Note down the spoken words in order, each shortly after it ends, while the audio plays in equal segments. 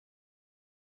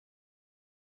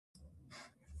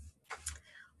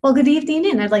Well, good evening,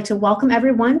 and I'd like to welcome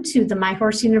everyone to the My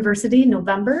Horse University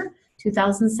November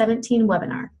 2017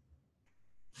 webinar.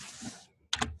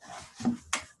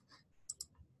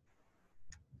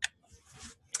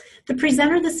 The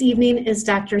presenter this evening is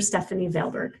Dr. Stephanie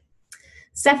Valberg.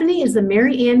 Stephanie is the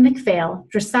Mary Ann McPhail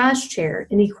Dressage Chair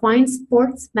in Equine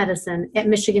Sports Medicine at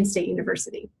Michigan State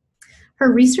University.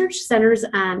 Her research centers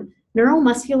on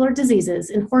neuromuscular diseases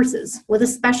in horses with a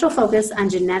special focus on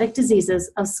genetic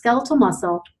diseases of skeletal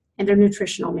muscle and their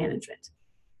nutritional management.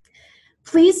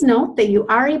 Please note that you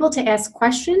are able to ask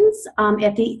questions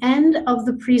at the end of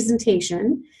the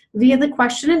presentation via the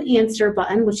question and answer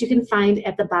button, which you can find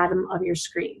at the bottom of your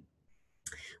screen.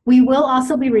 We will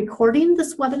also be recording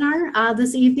this webinar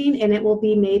this evening, and it will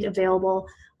be made available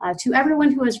to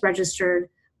everyone who has registered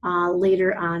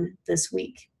later on this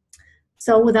week.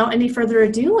 So without any further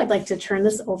ado, I'd like to turn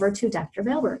this over to Dr.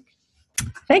 Valberg.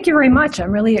 Thank you very much.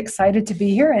 I'm really excited to be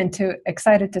here and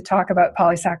excited to talk about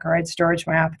polysaccharide storage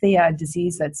myopathy, a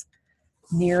disease that's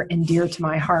near and dear to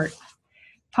my heart.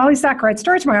 Polysaccharide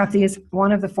storage myopathy is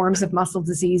one of the forms of muscle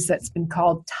disease that's been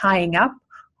called tying up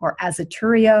or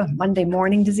azoturia, Monday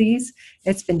morning disease.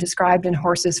 It's been described in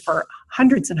horses for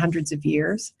hundreds and hundreds of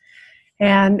years.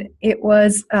 And it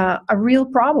was a real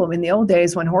problem in the old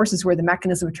days when horses were the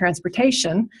mechanism of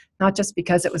transportation, not just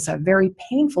because it was a very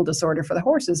painful disorder for the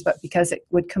horses, but because it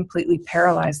would completely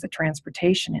paralyze the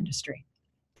transportation industry.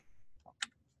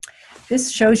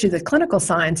 This shows you the clinical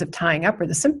signs of tying up or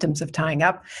the symptoms of tying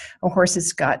up. A horse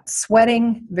has got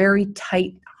sweating, very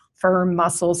tight, firm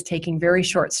muscles, taking very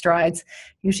short strides.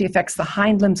 Usually affects the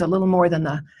hind limbs a little more than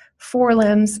the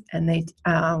forelimbs, and they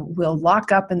will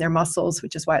lock up in their muscles,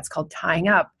 which is why it's called tying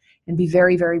up, and be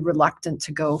very, very reluctant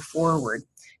to go forward.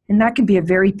 And that can be a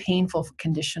very painful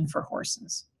condition for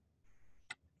horses.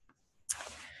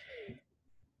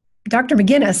 Dr.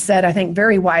 McGinnis said, I think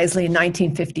very wisely in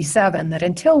 1957, that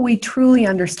until we truly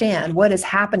understand what is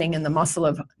happening in the muscle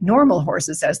of normal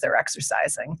horses as they're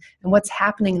exercising and what's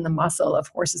happening in the muscle of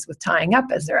horses with tying up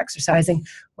as they're exercising,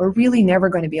 we're really never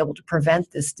going to be able to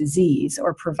prevent this disease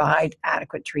or provide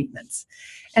adequate treatments.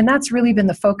 And that's really been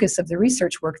the focus of the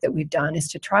research work that we've done, is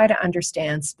to try to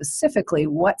understand specifically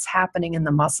what's happening in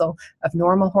the muscle of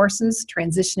normal horses,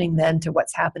 transitioning then to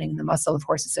what's happening in the muscle of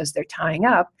horses as they're tying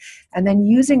up, and then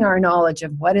using our knowledge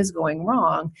of what is going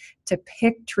wrong to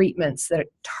pick treatments that are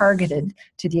targeted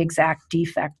to the exact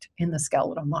defect in the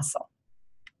skeletal muscle.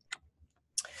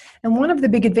 And one of the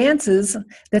big advances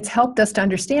that's helped us to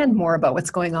understand more about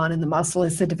what's going on in the muscle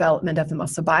is the development of the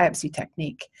muscle biopsy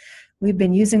technique. We've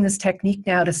been using this technique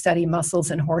now to study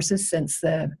muscles in horses since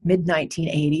the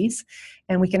mid-1980s,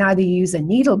 and we can either use a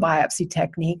needle biopsy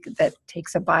technique that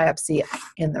takes a biopsy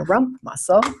in the rump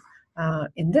muscle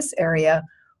in this area,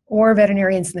 or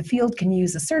veterinarians in the field can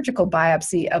use a surgical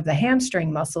biopsy of the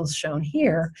hamstring muscles shown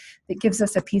here that gives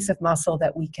us a piece of muscle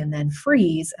that we can then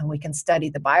freeze, and we can study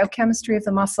the biochemistry of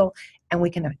the muscle, and we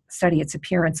can study its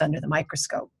appearance under the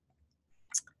microscope.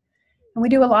 And we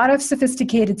do a lot of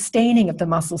sophisticated staining of the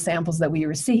muscle samples that we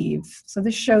receive. So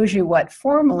this shows you what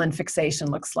formalin fixation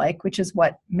looks like, which is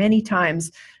what many times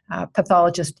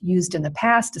pathologists used in the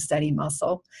past to study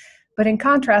muscle. But in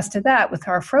contrast to that, with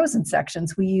our frozen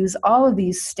sections, we use all of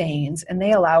these stains, and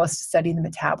they allow us to study the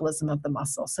metabolism of the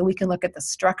muscle. So we can look at the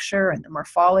structure and the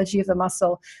morphology of the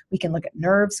muscle. We can look at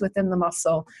nerves within the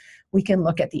muscle. We can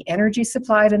look at the energy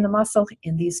supplied in the muscle.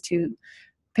 In these two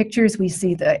pictures, we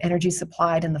see the energy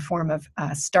supplied in the form of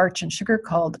starch and sugar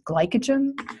called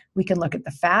glycogen. We can look at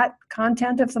the fat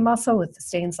content of the muscle with the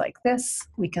stains like this.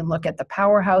 We can look at the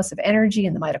powerhouse of energy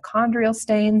in the mitochondrial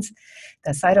stains,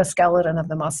 the cytoskeleton of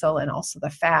the muscle, and also the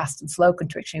fast and slow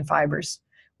constriction fibers.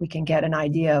 We can get an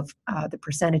idea of the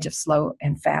percentage of slow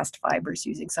and fast fibers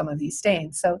using some of these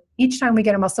stains. So each time we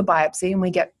get a muscle biopsy, and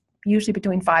we get usually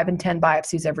between 5 and 10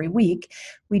 biopsies every week,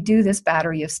 we do this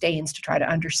battery of stains to try to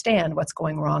understand what's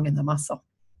going wrong in the muscle.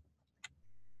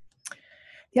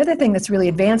 The other thing that's really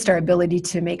advanced our ability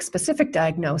to make specific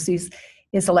diagnoses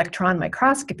is electron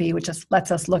microscopy, which just lets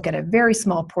us look at a very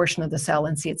small portion of the cell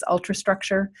and see its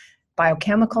ultrastructure,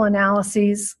 biochemical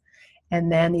analyses,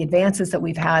 and then the advances that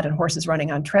we've had in horses running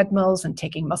on treadmills and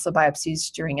taking muscle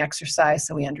biopsies during exercise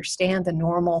so we understand the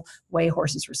normal way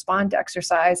horses respond to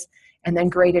exercise, and then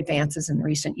great advances in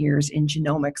recent years in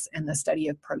genomics and the study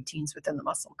of proteins within the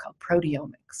muscle called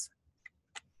proteomics.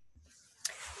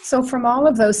 So from all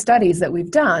of those studies that we've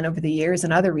done over the years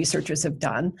and other researchers have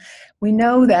done, we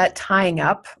know that tying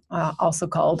up, also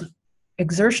called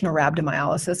exertional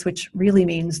rhabdomyolysis, which really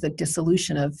means the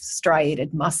dissolution of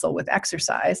striated muscle with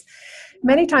exercise,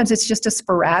 many times it's just a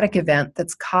sporadic event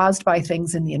that's caused by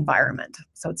things in the environment.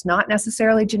 So it's not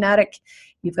necessarily genetic.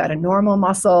 You've got a normal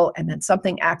muscle, and then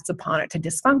something acts upon it to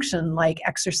dysfunction, like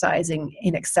exercising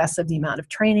in excess of the amount of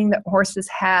training that horses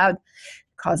had,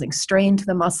 causing strain to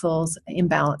the muscles,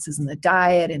 imbalances in the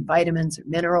diet, in vitamins or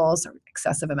minerals, or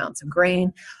excessive amounts of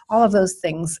grain. All of those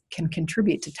things can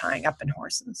contribute to tying up in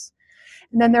horses.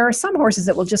 And then there are some horses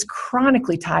that will just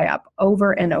chronically tie up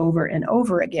over and over and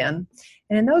over again.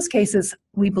 And in those cases,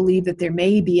 we believe that there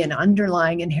may be an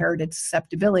underlying inherited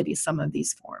susceptibility to some of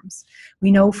these forms.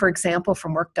 We know, for example,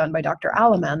 from work done by Dr.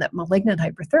 Aleman, that malignant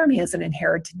hyperthermia is an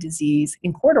inherited disease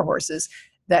in quarter horses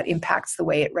that impacts the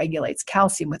way it regulates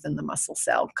calcium within the muscle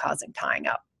cell, causing tying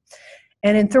up.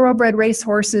 And in thoroughbred race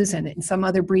horses and in some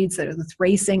other breeds that are with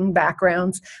racing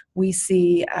backgrounds, we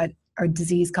see a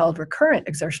disease called recurrent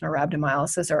exertional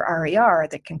rhabdomyolysis, or RER,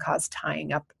 that can cause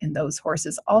tying up in those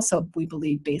horses, also, we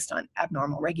believe, based on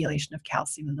abnormal regulation of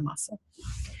calcium in the muscle.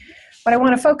 What I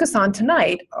want to focus on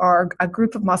tonight are a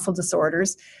group of muscle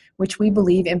disorders which we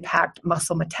believe impact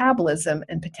muscle metabolism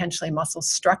and potentially muscle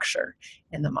structure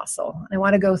in the muscle. And I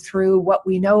want to go through what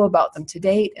we know about them to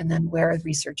date and then where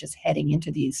research is heading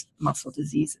into these muscle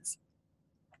diseases.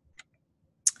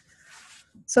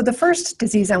 So the first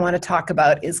disease I want to talk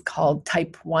about is called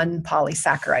type 1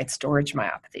 polysaccharide storage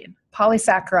myopathy.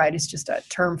 Polysaccharide is just a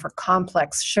term for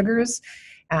complex sugars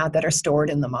that are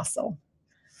stored in the muscle.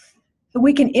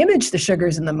 We can image the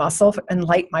sugars in the muscle in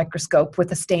light microscope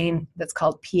with a stain that's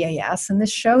called PAS, and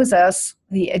this shows us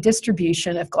the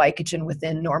distribution of glycogen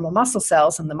within normal muscle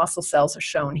cells, and the muscle cells are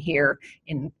shown here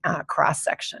in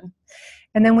cross-section.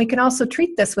 And then we can also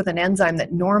treat this with an enzyme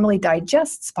that normally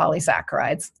digests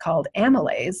polysaccharides called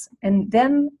amylase, and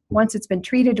then once it's been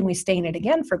treated and we stain it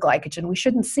again for glycogen, we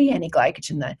shouldn't see any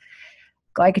glycogen. The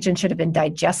glycogen should have been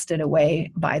digested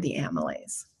away by the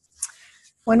amylase.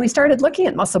 When we started looking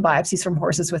at muscle biopsies from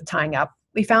horses with tying up,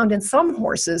 we found in some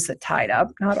horses that tied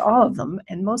up, not all of them,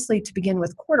 and mostly to begin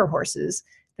with quarter horses,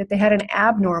 that they had an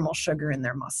abnormal sugar in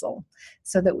their muscle,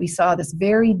 so that we saw this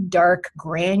very dark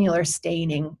granular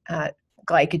staining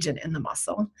glycogen in the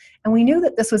muscle. And we knew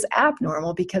that this was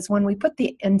abnormal because when we put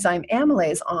the enzyme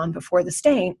amylase on before the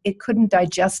stain, it couldn't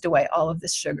digest away all of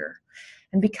this sugar.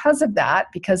 And because of that,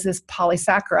 because this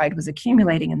polysaccharide was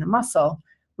accumulating in the muscle,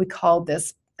 we called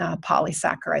this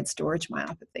polysaccharide storage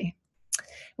myopathy.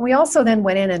 And we also then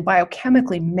went in and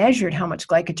biochemically measured how much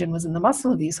glycogen was in the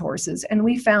muscle of these horses, and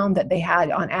we found that they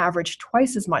had on average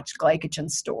twice as much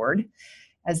glycogen stored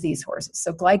as these horses.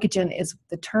 So glycogen is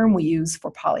the term we use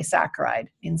for polysaccharide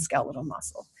in skeletal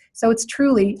muscle. So it's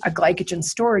truly a glycogen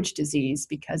storage disease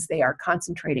because they are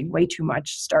concentrating way too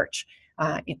much starch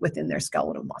within their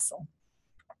skeletal muscle.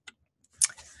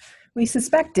 We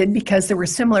suspected, because there were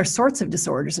similar sorts of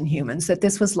disorders in humans, that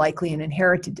this was likely an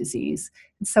inherited disease.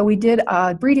 And so we did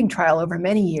a breeding trial over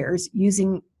many years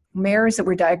using mares that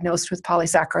were diagnosed with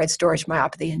polysaccharide storage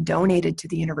myopathy and donated to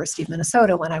the University of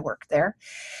Minnesota when I worked there.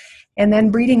 And then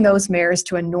breeding those mares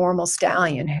to a normal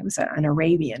stallion who was an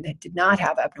Arabian that did not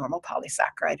have abnormal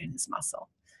polysaccharide in his muscle.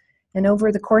 And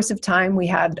over the course of time, we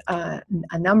had a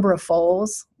number of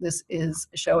foals. This is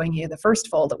showing you the first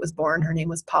foal that was born. Her name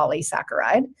was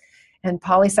Polysaccharide. And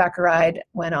polysaccharide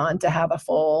went on to have a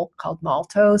foal called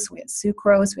maltose. We had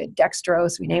sucrose, we had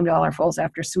dextrose. We named all our foals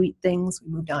after sweet things. We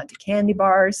moved on to candy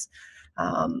bars.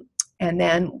 And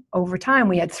then over time,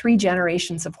 we had 3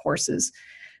 generations of horses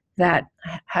that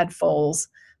had foals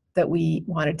that we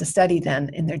wanted to study then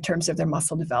in terms of their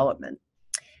muscle development.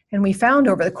 And we found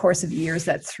over the course of years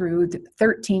that through the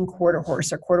 13 quarter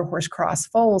horse or quarter horse cross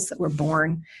foals that were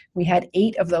born, we had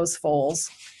 8 of those foals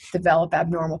develop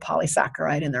abnormal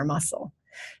polysaccharide in their muscle.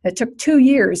 It took 2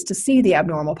 years to see the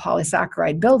abnormal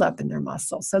polysaccharide buildup in their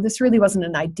muscle. So this really wasn't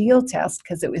an ideal test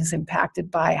because it was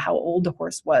impacted by how old the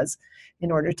horse was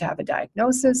in order to have a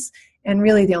diagnosis. And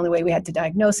really the only way we had to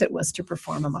diagnose it was to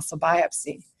perform a muscle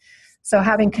biopsy. So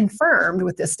having confirmed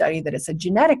with this study that it's a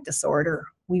genetic disorder,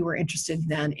 we were interested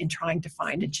then in trying to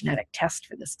find a genetic test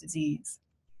for this disease.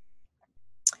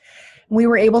 We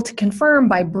were able to confirm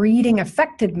by breeding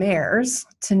affected mares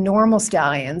to normal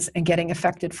stallions and getting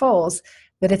affected foals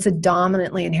that it's a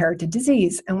dominantly inherited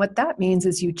disease. And what that means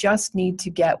is you just need to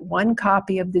get 1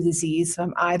 copy of the disease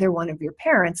from either one of your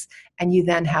parents, and you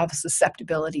then have a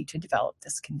susceptibility to develop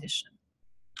this condition.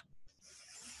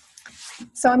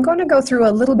 So I'm going to go through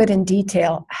a little bit in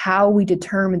detail how we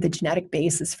determine the genetic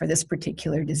basis for this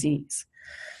particular disease.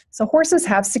 So horses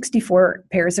have 64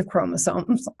 pairs of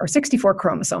chromosomes, or 64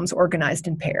 chromosomes organized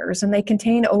in pairs, and they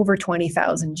contain over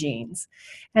 20,000 genes.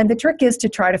 And the trick is to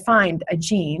try to find a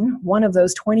gene, one of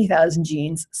those 20,000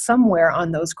 genes, somewhere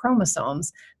on those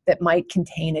chromosomes that might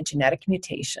contain a genetic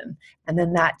mutation. And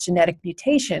then that genetic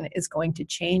mutation is going to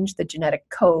change the genetic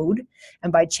code.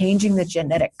 And by changing the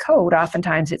genetic code,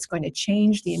 oftentimes it's going to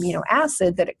change the amino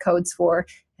acid that it codes for.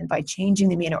 And by changing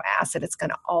the amino acid, it's going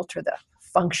to alter the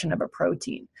function of a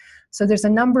protein. So there's a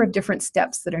number of different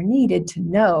steps that are needed to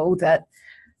know that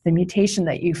the mutation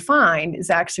that you find is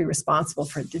actually responsible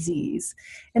for disease.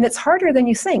 And it's harder than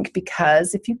you think,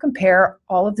 because if you compare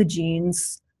all of the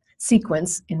genes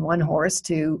sequence in one horse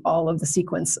to all of the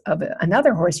sequence of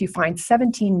another horse, you find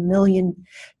 17 million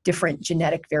different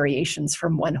genetic variations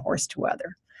from one horse to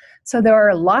other. So there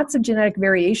are lots of genetic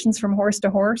variations from horse to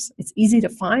horse. It's easy to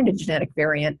find a genetic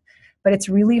variant, but it's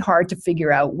really hard to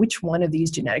figure out which one of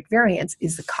these genetic variants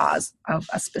is the cause of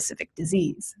a specific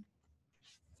disease.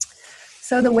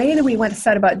 So the way that we went to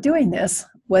set about doing this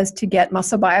was to get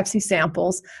muscle biopsy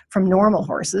samples from normal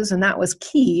horses, and that was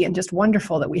key and just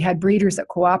wonderful that we had breeders that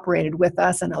cooperated with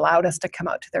us and allowed us to come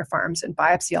out to their farms and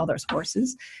biopsy all those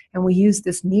horses. And we used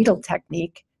this needle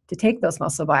technique to take those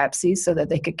muscle biopsies so that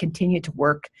they could continue to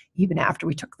work even after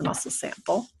we took the muscle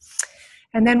sample.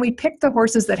 And then we picked the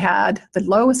horses that had the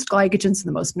lowest glycogens and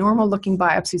the most normal looking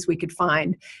biopsies we could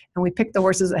find. And we picked the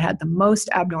horses that had the most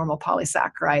abnormal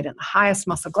polysaccharide and the highest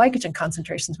muscle glycogen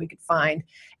concentrations we could find.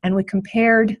 And we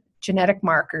compared genetic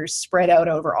markers spread out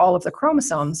over all of the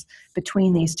chromosomes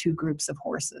between these two groups of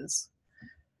horses.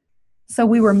 So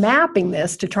we were mapping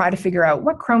this to try to figure out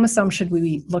what chromosome should we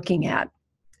be looking at.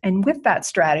 And with that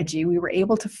strategy, we were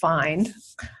able to find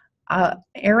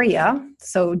area,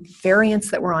 so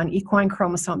variants that were on equine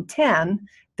chromosome 10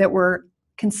 that were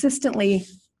consistently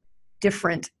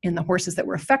different in the horses that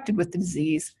were affected with the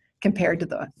disease compared to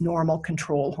the normal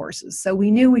control horses. So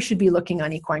we knew we should be looking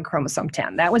on equine chromosome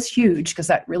 10. That was huge because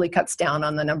that really cuts down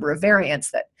on the number of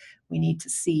variants that we need to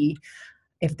see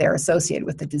if they're associated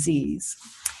with the disease.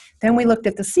 Then we looked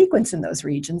at the sequence in those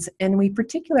regions, and we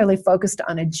particularly focused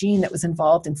on a gene that was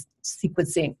involved in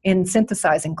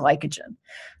synthesizing glycogen.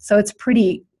 So it's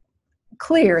pretty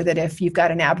clear that if you've got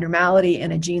an abnormality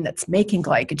in a gene that's making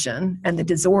glycogen, and the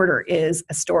disorder is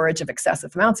a storage of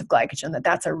excessive amounts of glycogen,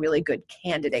 that's a really good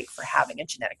candidate for having a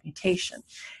genetic mutation.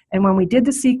 And when we did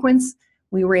the sequence,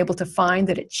 we were able to find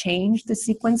that it changed the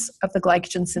sequence of the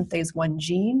glycogen synthase 1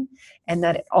 gene, and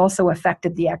that it also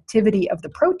affected the activity of the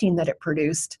protein that it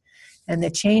produced. And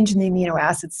the change in the amino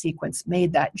acid sequence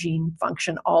made that gene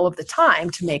function all of the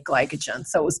time to make glycogen.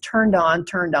 So it was turned on,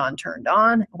 turned on, turned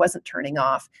on. It wasn't turning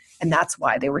off. And that's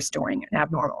why they were storing an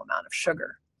abnormal amount of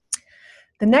sugar.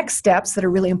 The next steps that are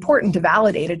really important to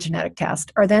validate a genetic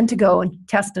test are then to go and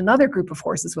test another group of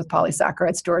horses with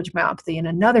polysaccharide storage myopathy and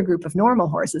another group of normal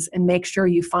horses and make sure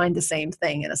you find the same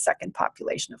thing in a second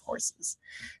population of horses.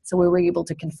 So we were able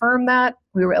to confirm that.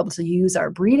 We were able to use our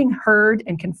breeding herd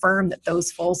and confirm that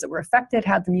those foals that were affected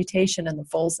had the mutation and the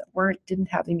foals that weren't didn't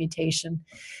have the mutation.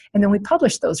 And then we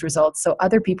published those results so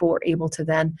other people were able to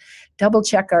then double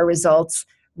check our results,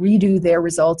 redo their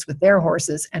results with their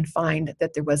horses, and find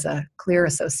that there was a clear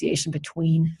association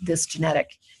between this genetic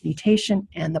mutation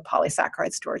and the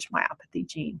polysaccharide storage myopathy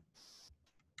gene.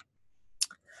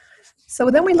 So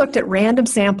then we looked at random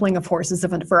sampling of horses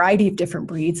of a variety of different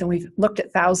breeds, and we've looked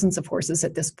at thousands of horses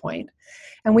at this point.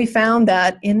 And we found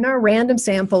that in our random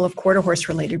sample of quarter horse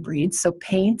related breeds, so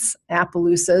paints,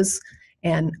 Appaloosas,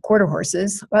 and quarter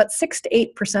horses, about 6 to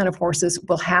 8% of horses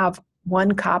will have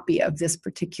one copy of this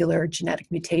particular genetic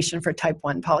mutation for type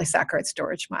 1 polysaccharide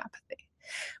storage myopathy.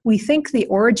 We think the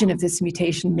origin of this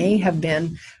mutation may have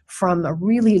been from a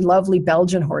really lovely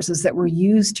Belgian horses that were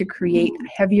used to create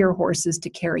heavier horses to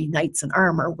carry knights in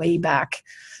armor way back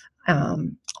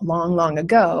long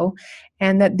ago,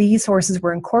 and that these horses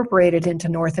were incorporated into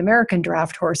North American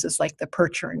draft horses like the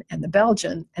Percheron and the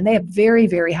Belgian, and they have very,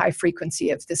 very high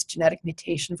frequency of this genetic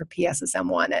mutation for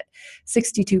PSSM1 at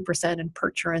 62% in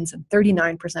Percherons, and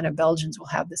 39% of Belgians will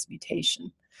have this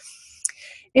mutation.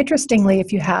 Interestingly,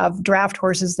 if you have draft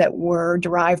horses that were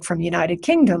derived from the United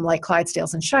Kingdom, like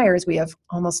Clydesdales and Shires, we have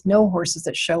almost no horses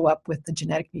that show up with the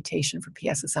genetic mutation for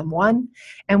PSSM1,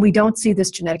 and we don't see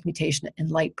this genetic mutation in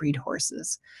light breed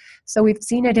horses. So we've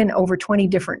seen it in over 20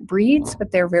 different breeds,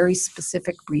 but they're very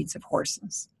specific breeds of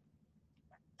horses.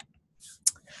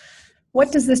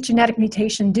 What does this genetic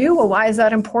mutation do? Well, why is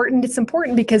that important? It's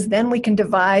important because then we can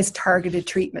devise targeted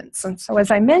treatments. And so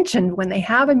as I mentioned, when they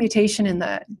have a mutation in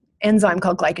the enzyme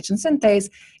called glycogen synthase,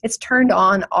 it's turned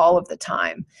on all of the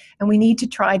time. And we need to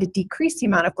try to decrease the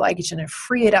amount of glycogen and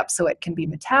free it up so it can be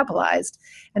metabolized.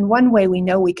 And one way we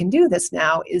know we can do this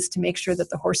now is to make sure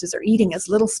that the horses are eating as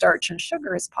little starch and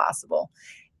sugar as possible.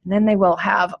 And then they will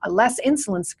have a less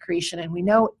insulin secretion, and we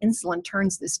know insulin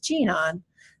turns this gene on.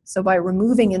 So by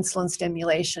removing insulin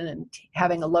stimulation and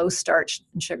having a low starch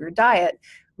and sugar diet,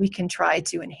 we can try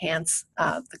to enhance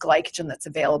the glycogen that's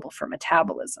available for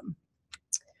metabolism.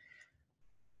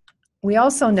 We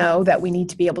also know that we need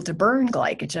to be able to burn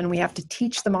glycogen. We have to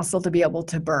teach the muscle to be able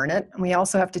to burn it. And we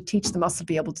also have to teach the muscle to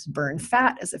be able to burn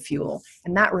fat as a fuel,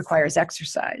 and that requires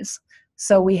exercise.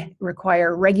 So we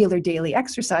require regular daily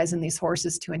exercise in these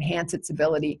horses to enhance its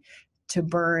ability to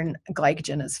burn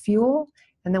glycogen as fuel.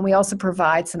 And then we also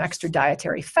provide some extra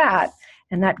dietary fat,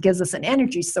 and that gives us an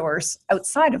energy source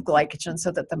outside of glycogen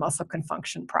so that the muscle can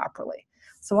function properly.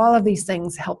 So all of these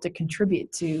things help to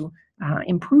contribute to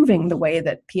improving the way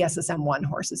that PSSM1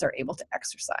 horses are able to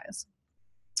exercise.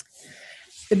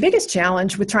 The biggest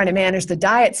challenge with trying to manage the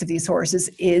diets of these horses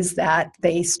is that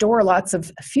they store lots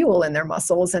of fuel in their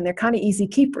muscles, and they're kind of easy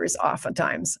keepers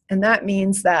oftentimes. And that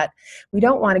means that we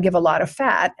don't want to give a lot of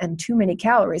fat and too many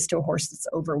calories to a horse that's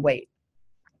overweight.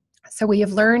 So we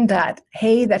have learned that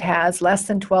hay that has less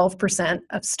than 12%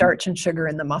 of starch and sugar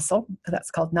in the muscle,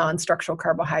 that's called non-structural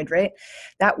carbohydrate,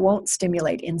 that won't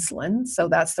stimulate insulin. So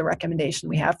that's the recommendation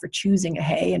we have for choosing a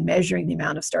hay and measuring the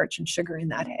amount of starch and sugar in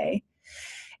that hay.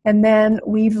 And then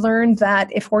we've learned that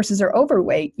if horses are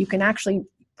overweight, you can actually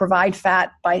provide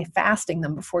fat by fasting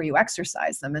them before you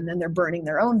exercise them, and then they're burning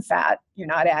their own fat. You're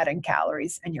not adding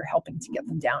calories, and you're helping to get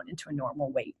them down into a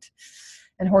normal weight.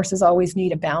 And horses always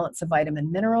need a balance of vitamin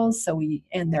and minerals.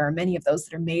 And there are many of those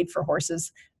that are made for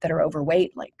horses that are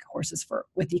overweight, like horses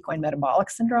with equine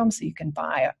metabolic syndrome. So you can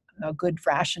buy a good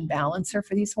ration balancer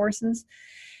for these horses.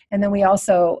 And then we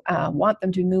also want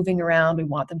them to be moving around. We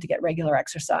want them to get regular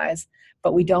exercise,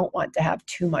 but we don't want to have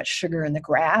too much sugar in the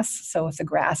grass. So if the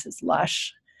grass is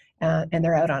lush and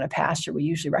they're out on a pasture, we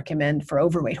usually recommend for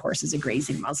overweight horses a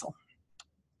grazing muzzle.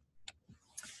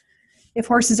 If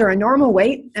horses are a normal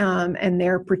weight and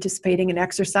they're participating in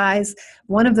exercise,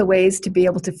 one of the ways to be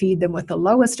able to feed them with the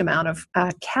lowest amount of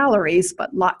calories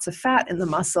but lots of fat in the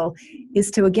muscle is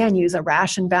to, again, use a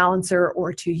ration balancer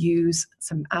or to use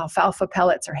some alfalfa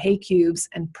pellets or hay cubes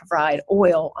and provide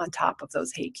oil on top of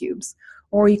those hay cubes.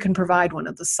 Or you can provide one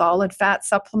of the solid fat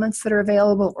supplements that are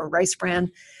available, or rice bran,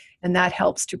 and that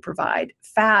helps to provide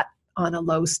fat on a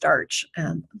low starch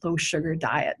and low sugar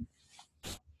diet.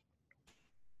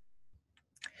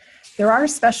 There are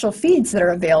special feeds that are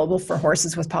available for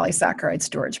horses with polysaccharide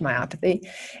storage myopathy,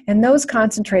 and those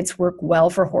concentrates work well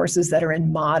for horses that are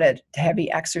in moderate to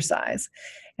heavy exercise.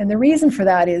 And the reason for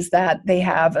that is that they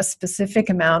have a specific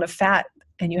amount of fat,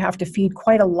 and you have to feed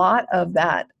quite a lot of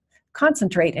that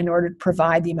concentrate in order to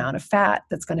provide the amount of fat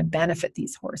that's going to benefit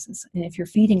these horses. And if you're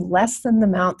feeding less than the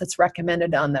amount that's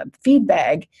recommended on the feed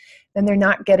bag, then they're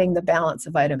not getting the balance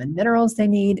of vitamin and minerals they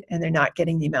need, and they're not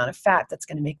getting the amount of fat that's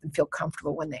going to make them feel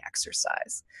comfortable when they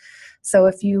exercise. So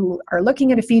if you are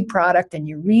looking at a feed product and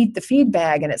you read the feed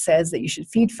bag and it says that you should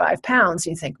feed 5 pounds,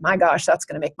 and you think, my gosh, that's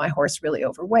going to make my horse really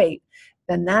overweight,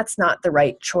 then that's not the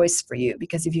right choice for you,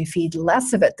 because if you feed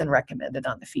less of it than recommended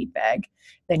on the feed bag,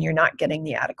 then you're not getting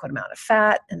the adequate amount of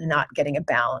fat and not getting a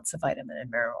balance of vitamin and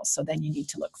minerals. So then you need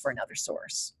to look for another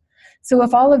source. So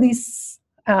if all of these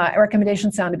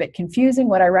recommendations sound a bit confusing,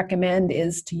 what I recommend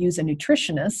is to use a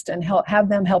nutritionist and have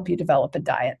them help you develop a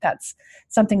diet. That's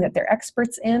something that they're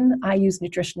experts in. I use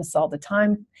nutritionists all the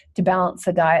time to balance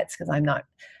the diets because I'm not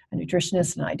a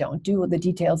nutritionist and I don't do the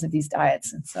details of these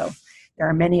diets. And so there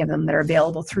are many of them that are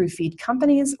available through feed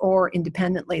companies or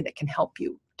independently that can help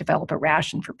you develop a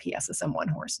ration for PSSM1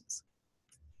 horses.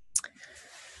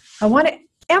 I want to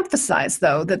emphasize,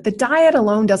 though, that the diet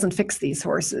alone doesn't fix these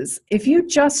horses. If you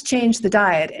just change the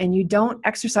diet and you don't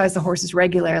exercise the horses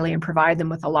regularly and provide them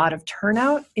with a lot of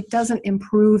turnout, it doesn't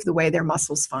improve the way their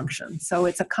muscles function. So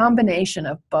it's a combination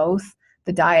of both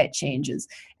the diet changes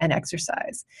and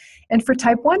exercise. And for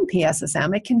type 1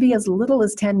 PSSM, it can be as little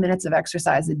as 10 minutes of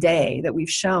exercise a day that we've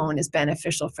shown is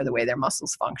beneficial for the way their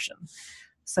muscles function.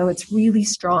 So it's really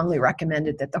strongly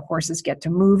recommended that the horses get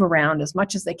to move around as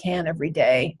much as they can every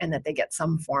day and that they get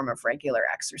some form of regular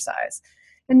exercise.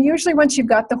 And usually once you've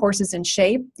got the horses in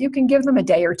shape, you can give them a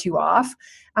day or two off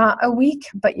a week,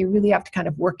 but you really have to kind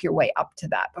of work your way up to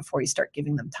that before you start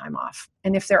giving them time off.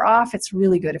 And if they're off, it's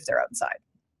really good if they're outside.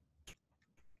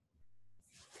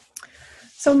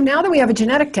 So now that we have a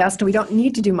genetic test and we don't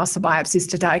need to do muscle biopsies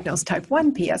to diagnose type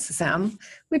 1 PSSM,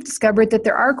 we've discovered that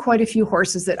there are quite a few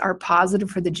horses that are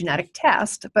positive for the genetic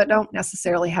test, but don't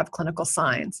necessarily have clinical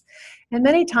signs. And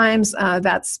many times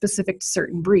that's specific to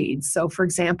certain breeds. So for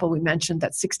example, we mentioned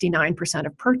that 69%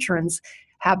 of Percherons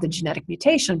have the genetic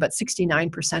mutation, but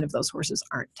 69% of those horses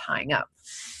aren't tying up.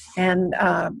 And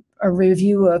a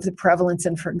review of the prevalence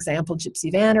in, for example,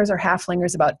 Gypsy Vanners or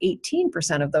Halflingers, about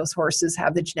 18% of those horses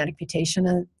have the genetic mutation.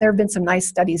 And there have been some nice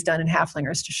studies done in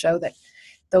Halflingers to show that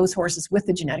those horses with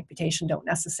the genetic mutation don't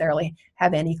necessarily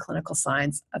have any clinical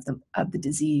signs of the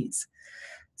disease.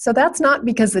 So that's not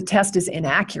because the test is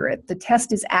inaccurate. The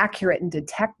test is accurate in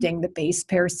detecting the base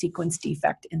pair sequence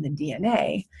defect in the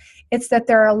DNA. It's that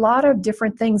there are a lot of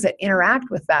different things that interact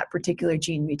with that particular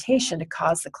gene mutation to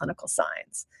cause the clinical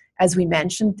signs. As we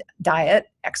mentioned, diet,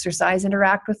 exercise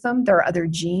interact with them. There are other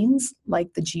genes,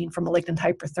 like the gene for malignant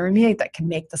hyperthermia, that can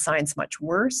make the signs much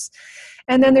worse.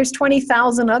 And then there's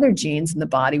 20,000 other genes in the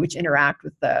body which interact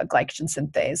with the glycogen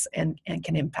synthase and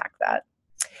can impact that.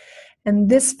 And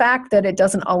this fact that it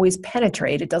doesn't always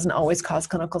penetrate, it doesn't always cause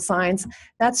clinical signs,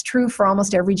 that's true for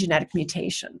almost every genetic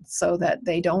mutation, so that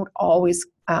they don't always,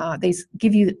 they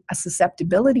give you a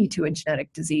susceptibility to a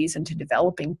genetic disease and to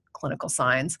developing clinical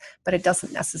signs, but it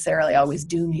doesn't necessarily always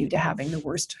doom you to having the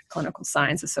worst clinical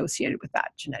signs associated with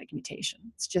that genetic mutation.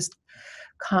 It's just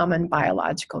common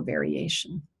biological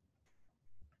variation.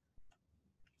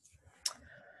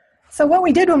 So what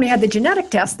we did when we had the genetic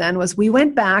test then was we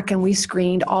went back and we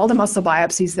screened all the muscle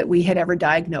biopsies that we had ever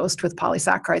diagnosed with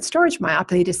polysaccharide storage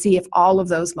myopathy to see if all of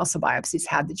those muscle biopsies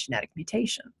had the genetic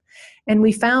mutation. And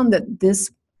we found that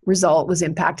this result was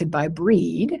impacted by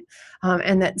breed,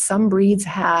 and that some breeds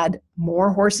had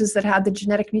more horses that had the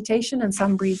genetic mutation and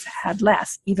some breeds had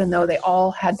less, even though they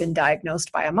all had been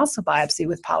diagnosed by a muscle biopsy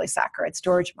with polysaccharide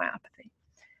storage myopathy.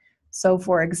 So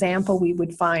for example, we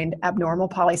would find abnormal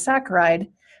polysaccharide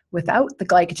without the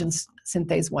glycogen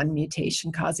synthase 1 mutation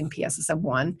causing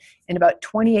PSSM1 in about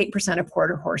 28% of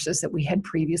quarter horses that we had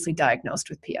previously diagnosed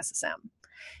with PSSM.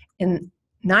 In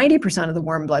 90% of the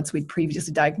warm bloods we'd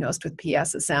previously diagnosed with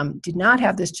PSSM did not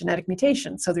have this genetic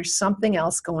mutation, so there's something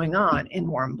else going on in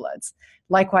warm bloods.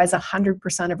 Likewise,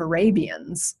 100% of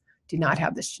Arabians do not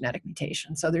have this genetic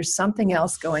mutation, so there's something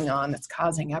else going on that's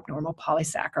causing abnormal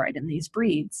polysaccharide in these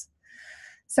breeds.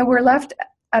 So we're left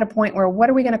at a point where, what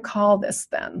are we going to call this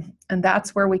then? And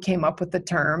that's where we came up with the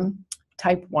term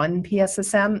type 1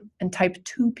 PSSM and type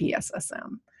 2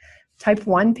 PSSM. Type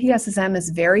 1 PSSM is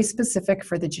very specific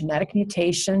for the genetic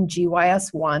mutation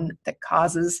GYS1 that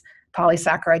causes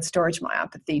polysaccharide storage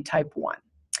myopathy type 1.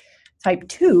 Type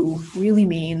 2 really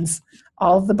means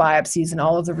all of the biopsies and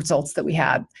all of the results that we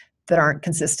had that aren't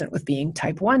consistent with being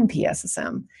type 1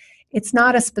 PSSM. It's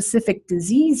not a specific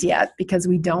disease yet because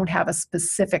we don't have a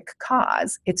specific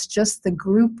cause. It's just the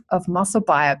group of muscle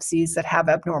biopsies that have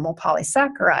abnormal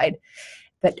polysaccharide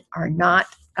that are not,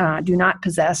 do not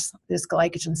possess this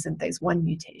glycogen synthase 1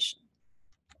 mutation.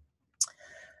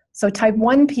 So type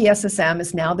 1 PSSM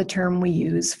is now the term we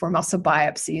use for muscle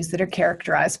biopsies that are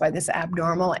characterized by this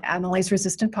abnormal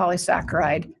amylase-resistant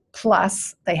polysaccharide,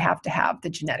 plus they have to have the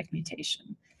genetic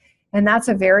mutation. And that's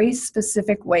a very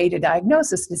specific way to diagnose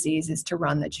this disease, is to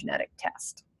run the genetic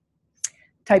test.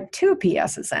 Type 2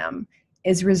 PSSM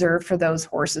is reserved for those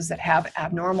horses that have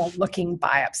abnormal looking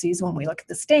biopsies when we look at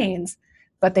the stains,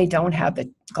 but they don't have the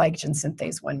glycogen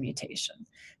synthase 1 mutation.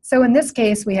 So in this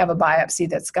case, we have a biopsy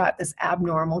that's got this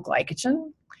abnormal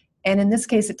glycogen, and in this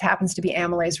case, it happens to be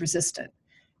amylase resistant.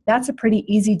 That's a pretty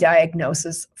easy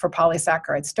diagnosis for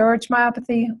polysaccharide storage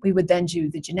myopathy. We would then do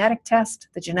the genetic test.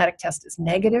 The genetic test is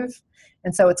negative,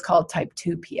 and so it's called type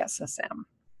 2 PSSM.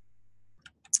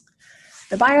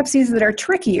 The biopsies that are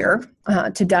trickier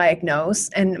to diagnose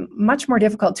and much more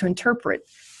difficult to interpret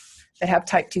that have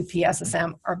type 2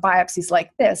 PSSM are biopsies like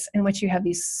this, in which you have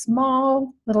these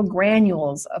small little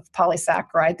granules of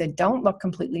polysaccharide that don't look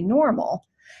completely normal,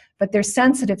 but they're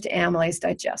sensitive to amylase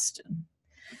digestion.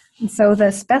 And so the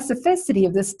specificity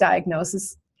of this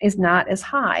diagnosis is not as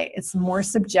high. It's more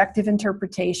subjective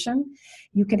interpretation.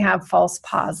 You can have false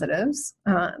positives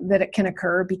that it can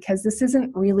occur because this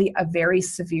isn't really a very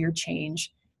severe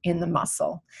change in the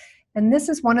muscle. And this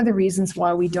is one of the reasons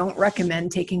why we don't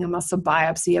recommend taking a muscle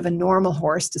biopsy of a normal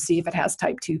horse to see if it has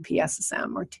type 2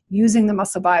 PSSM, or using the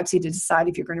muscle biopsy to decide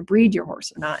if you're going to breed your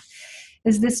horse or not.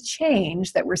 Is this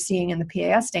change that we're seeing in the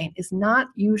PAS stain is not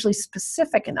usually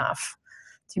specific enough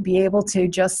to be able to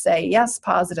just say yes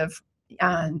positive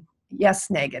and yes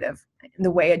negative in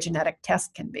the way a genetic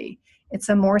test can be. It's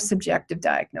a more subjective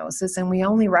diagnosis, and we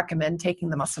only recommend taking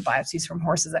the muscle biopsies from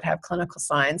horses that have clinical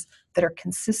signs that are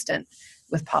consistent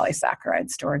with polysaccharide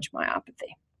storage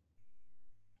myopathy.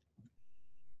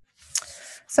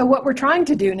 So what we're trying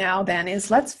to do now then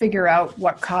is let's figure out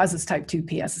what causes type 2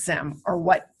 PSSM, or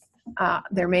what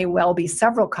there may well be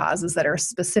several causes that are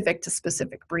specific to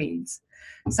specific breeds.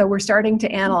 So we're starting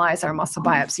to analyze our muscle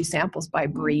biopsy samples by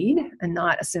breed and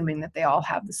not assuming that they all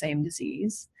have the same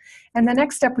disease. And the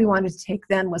next step we wanted to take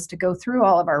then was to go through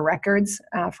all of our records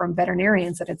from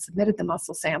veterinarians that had submitted the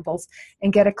muscle samples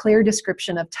and get a clear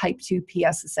description of type 2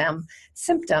 PSSM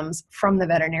symptoms from the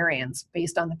veterinarians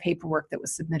based on the paperwork that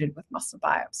was submitted with muscle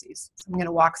biopsies. So I'm going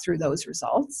to walk through those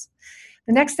results.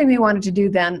 The next thing we wanted to do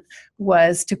then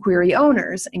was to query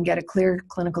owners and get a clear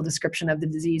clinical description of the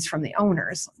disease from the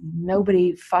owners.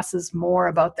 Nobody fusses more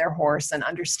about their horse and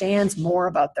understands more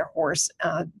about their horse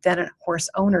than a horse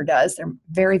owner does. They're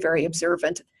very, very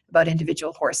observant about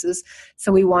individual horses.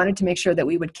 So we wanted to make sure that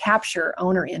we would capture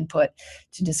owner input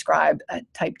to describe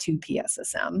type 2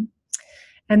 PSSM.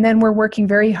 And then we're working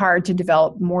very hard to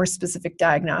develop more specific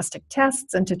diagnostic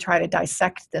tests and to try to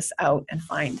dissect this out and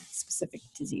find specific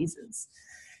diseases.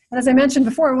 And as I mentioned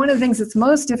before, one of the things that's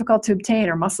most difficult to obtain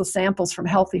are muscle samples from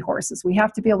healthy horses. We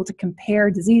have to be able to compare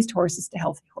diseased horses to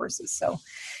healthy horses. So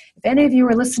if any of you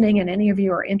are listening and any of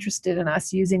you are interested in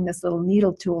us using this little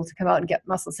needle tool to come out and get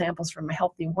muscle samples from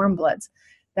healthy warm bloods,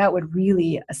 that would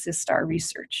really assist our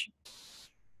research.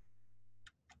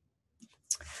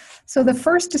 So the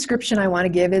first description I want to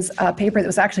give is a paper that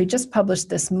was actually just published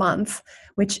this month,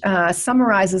 which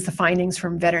summarizes the findings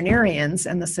from veterinarians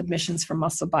and the submissions from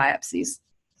muscle biopsies.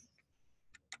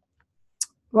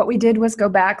 What we did was go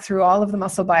back through all of the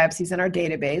muscle biopsies in our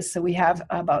database. So we have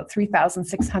about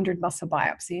 3,600 muscle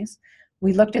biopsies.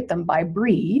 We looked at them by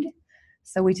breed.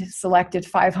 So we selected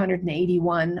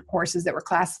 581 horses that were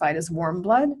classified as warm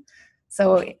blood.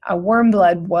 So a warm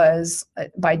blood was,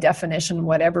 by definition,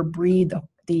 whatever breed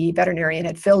the veterinarian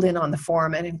had filled in on the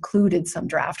form and included some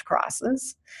draft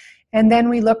crosses. And then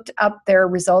we looked up their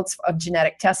results of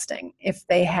genetic testing. If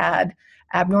they had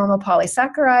abnormal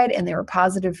polysaccharide and they were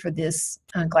positive for this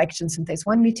glycogen synthase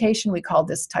 1 mutation, we called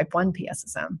this type 1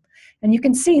 PSSM. And you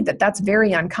can see that that's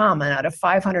very uncommon. Out of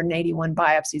 581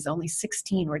 biopsies, only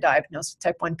 16 were diagnosed with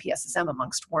type 1 PSSM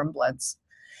amongst warm bloods.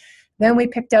 Then we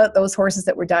picked out those horses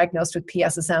that were diagnosed with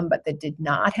PSSM but that did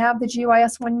not have the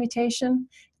GYS1 mutation,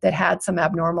 that had some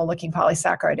abnormal looking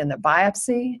polysaccharide in their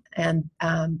biopsy, and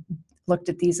looked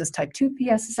at these as type 2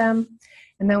 PSSM.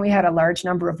 And then we had a large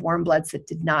number of warm bloods that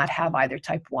did not have either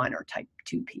type 1 or type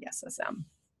 2 PSSM.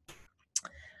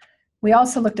 We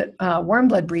also looked at warm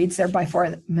blood breeds. They're by far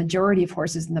the majority of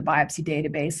horses in the biopsy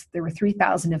database. There were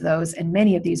 3,000 of those, and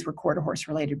many of these were quarter horse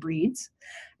related breeds.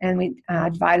 And we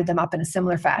divided them up in a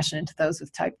similar fashion into those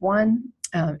with type 1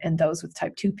 and those with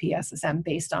type 2 PSSM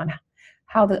based on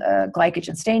how the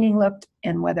glycogen staining looked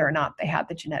and whether or not they had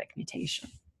the genetic mutation.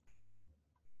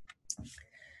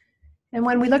 And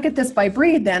when we look at this by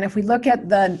breed, then, if we look at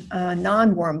the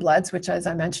non-warm bloods, which, as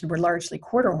I mentioned, were largely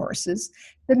quarter horses,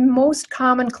 the most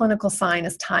common clinical sign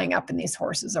is tying up in these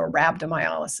horses, or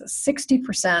rhabdomyolysis.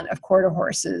 60% of quarter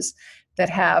horses that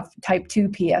have type 2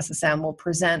 PSSM will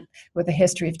present with a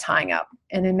history of tying up.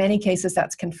 And in many cases,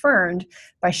 that's confirmed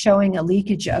by showing a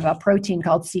leakage of a protein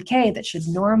called CK that should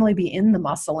normally be in the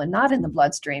muscle and not in the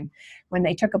bloodstream. When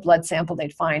they took a blood sample,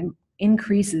 they'd find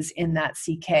increases in that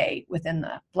CK within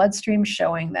the bloodstream,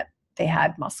 showing that they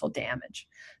had muscle damage.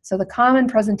 So the common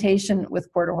presentation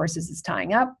with quarter horses is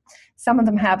tying up. Some of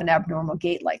them have an abnormal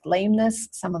gait like lameness,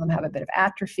 some of them have a bit of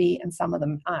atrophy, and some of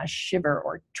them shiver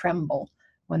or tremble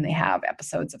when they have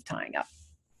episodes of tying up.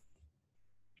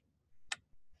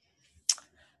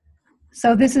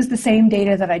 So this is the same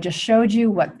data that I just showed you,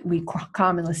 what we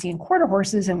commonly see in quarter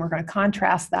horses, and we're going to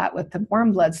contrast that with the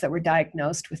warm bloods that were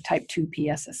diagnosed with type 2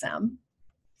 PSSM.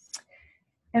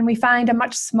 And we find a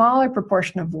much smaller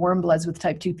proportion of warm bloods with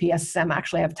type 2 PSSM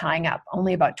actually have tying up,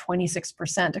 only about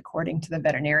 26% according to the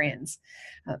veterinarians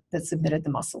that submitted the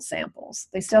muscle samples.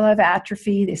 They still have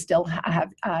atrophy, they still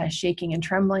have shaking and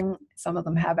trembling, some of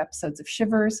them have episodes of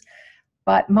shivers,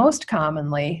 but most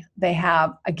commonly they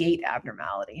have a gait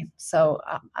abnormality. So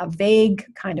a vague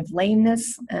kind of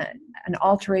lameness, an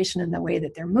alteration in the way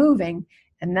that they're moving,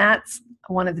 and that's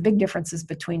one of the big differences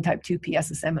between type 2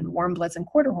 PSSM and warm bloods and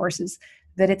quarter horses,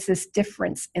 that it's this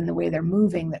difference in the way they're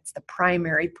moving that's the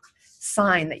primary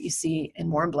sign that you see in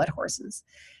warm blood horses.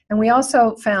 And we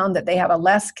also found that they have a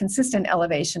less consistent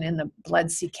elevation in the blood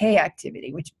CK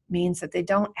activity, which means that they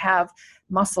don't have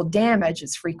muscle damage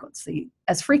as frequently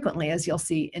as you'll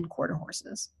see in quarter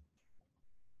horses.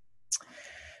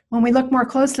 When we look more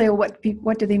closely at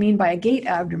what do they mean by a gait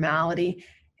abnormality,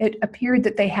 it appeared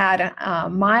that they had a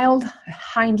mild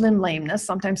hind limb lameness.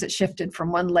 Sometimes it shifted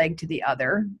from one leg to the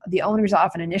other. The owners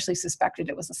often initially suspected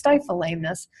it was a stifle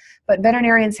lameness, but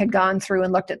veterinarians had gone through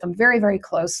and looked at them very, very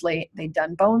closely. They'd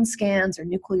done bone scans or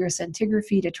nuclear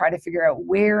scintigraphy to try to figure out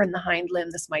where in the hind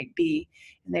limb this might be.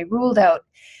 And they ruled out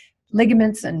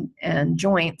ligaments and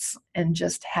joints and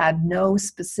just had no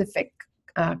specific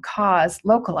cause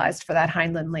localized for that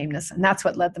hind limb lameness. And that's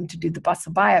what led them to do the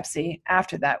muscle biopsy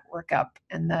after that workup,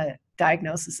 and the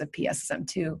diagnosis of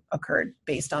PSSM2 occurred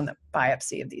based on the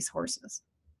biopsy of these horses.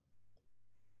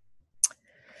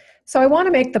 So I want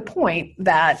to make the point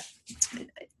that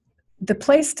the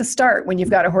place to start when you've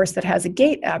got a horse that has a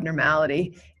gait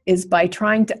abnormality is by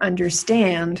trying to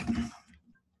understand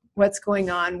what's going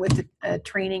on with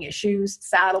training issues,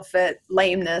 saddle fit,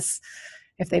 lameness,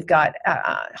 if they've got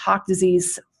hock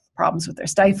disease, problems with their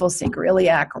stifle,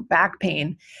 sacroiliac, or back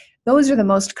pain. Those are the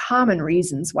most common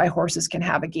reasons why horses can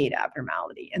have a gait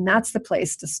abnormality, and that's the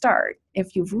place to start.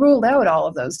 If you've ruled out all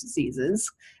of those diseases,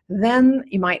 then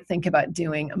you might think about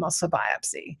doing a muscle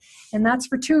biopsy. And that's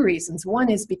for two reasons. One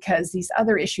is because these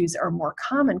other issues are more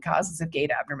common causes of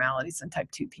gait abnormalities than type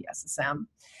 2 PSSM.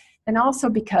 And also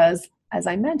because, as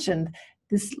I mentioned,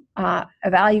 this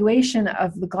evaluation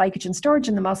of the glycogen storage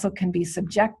in the muscle can be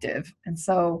subjective. And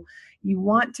so you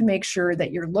want to make sure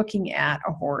that you're looking at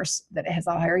a horse that has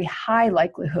a very high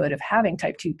likelihood of having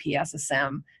type 2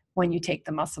 PSSM when you take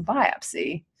the muscle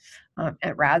biopsy,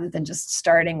 rather than just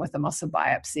starting with a muscle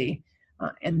biopsy,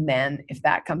 and then if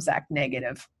that comes back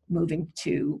negative, moving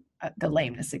to the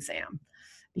lameness exam.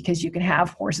 Because you can have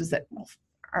horses that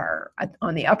are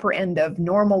on the upper end of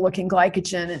normal looking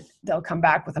glycogen, and they'll come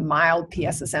back with a mild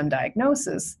PSSM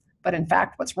diagnosis, but in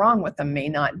fact what's wrong with them may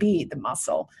not be the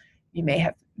muscle. You may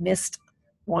have missed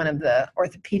one of the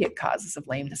orthopedic causes of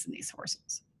lameness in these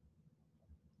horses.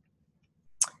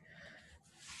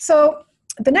 So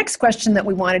the next question that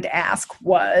we wanted to ask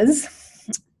was,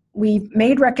 we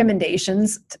made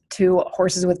recommendations to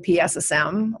horses with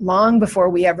PSSM long before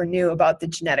we ever knew about the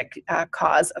genetic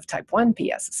cause of type 1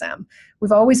 PSSM.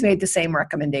 We've always made the same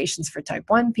recommendations for type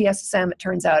 1 PSSM, it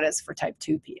turns out, as for type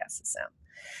 2 PSSM.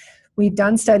 We've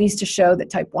done studies to show that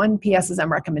type 1 PSSM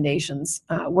recommendations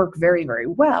work very, very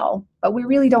well, but we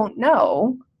really don't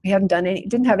know. We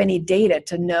didn't have any data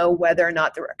to know whether or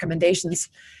not the recommendations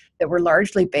that were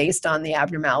largely based on the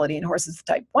abnormality in horses with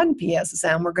type 1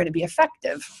 PSSM were going to be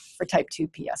effective for type 2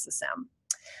 PSSM.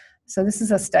 So this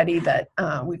is a study that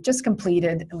we've just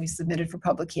completed and we submitted for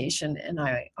publication, and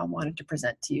I wanted to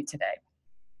present to you today.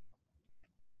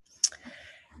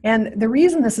 And the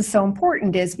reason this is so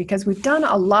important is because we've done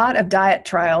a lot of diet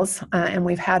trials, and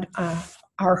we've had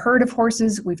our herd of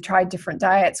horses, we've tried different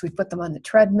diets, we've put them on the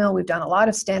treadmill, we've done a lot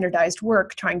of standardized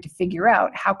work trying to figure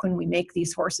out how can we make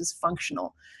these horses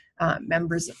functional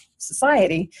members of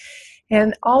society.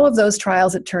 And all of those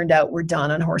trials, it turned out, were done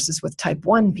on horses with type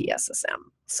 1 PSSM.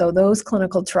 So those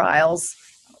clinical trials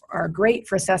are great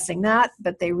for assessing that,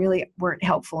 but they really weren't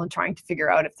helpful in trying to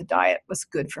figure out if the diet was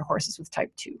good for horses with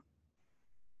type 2.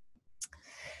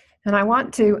 And I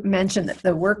want to mention that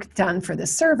the work done for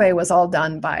this survey was all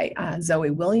done by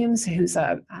Zoe Williams, who's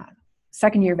a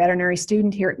second-year veterinary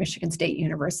student here at Michigan State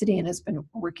University and has been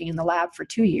working in the lab for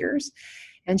 2 years.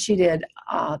 And she did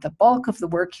the bulk of the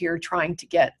work here trying to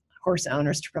get horse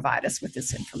owners to provide us with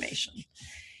this information.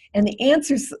 And the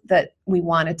answers that we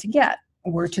wanted to get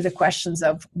were to the questions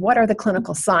of what are the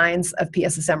clinical signs of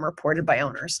PSSM reported by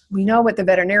owners. We know what the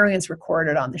veterinarians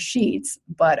recorded on the sheets,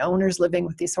 but owners living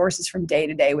with these horses from day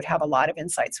to day would have a lot of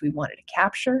insights we wanted to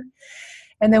capture.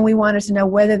 And then we wanted to know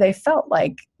whether they felt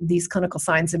like these clinical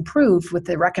signs improved with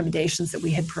the recommendations that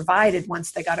we had provided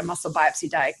once they got a muscle biopsy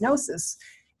diagnosis.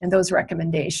 And those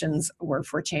recommendations were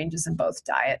for changes in both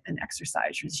diet and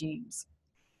exercise regimes.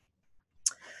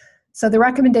 So the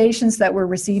recommendations that were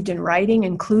received in writing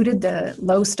included the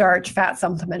low starch fat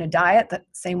supplemented diet, the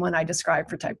same one I described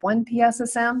for type 1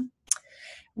 PSSM.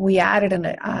 We added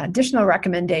an additional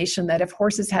recommendation that if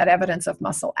horses had evidence of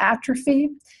muscle atrophy,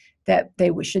 that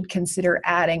they should consider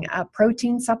adding a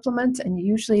protein supplement, and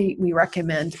usually we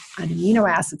recommend an amino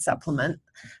acid supplement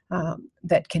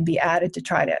that can be added to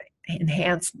try to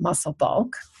enhance muscle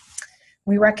bulk.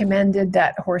 We recommended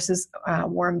that horses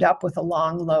warmed up with a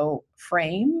long, low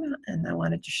frame, and I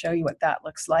wanted to show you what that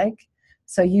looks like.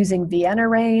 So using Vienna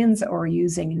reins or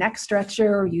using neck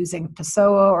stretcher or using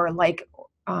Pessoa or like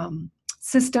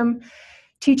system,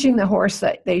 teaching the horse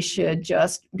that they should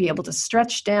just be able to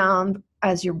stretch down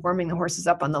as you're warming the horses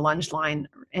up on the lunge line.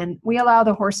 And we allow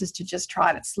the horses to just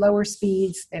trot at slower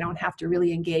speeds. They don't have to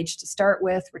really engage to start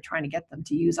with. We're trying to get them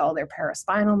to use all their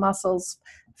paraspinal muscles,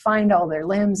 find all their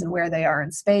limbs and where they are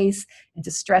in space, and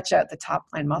to stretch out the top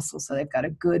line muscles so they've got a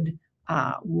good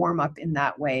warm up in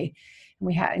that way. And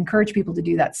we encourage people to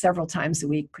do that several times a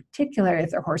week, particularly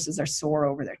if their horses are sore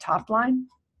over their top line.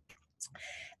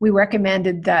 We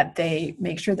recommended that they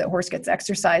make sure that horse gets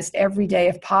exercised every day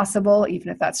if possible, even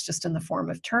if that's just in the form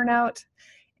of turnout.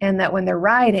 and that when they're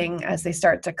riding, as they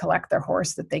start to collect their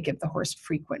horse, that they give the horse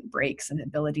frequent breaks and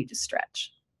ability to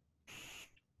stretch.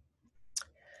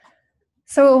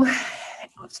 So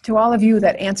to all of you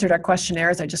that answered our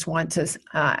questionnaires, I just want to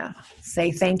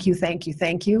say thank you, thank you,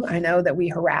 thank you. I know that we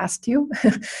harassed you.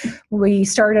 We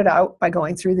started out by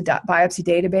going through the biopsy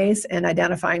database and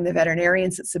identifying the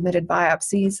veterinarians that submitted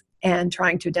biopsies and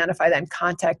trying to identify then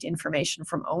contact information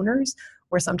from owners,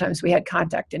 where sometimes we had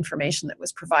contact information that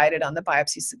was provided on the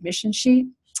biopsy submission sheet.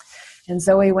 And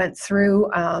Zoe went through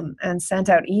and sent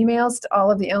out emails to all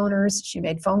of the owners. She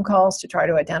made phone calls to try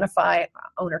to identify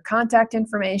owner contact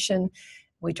information.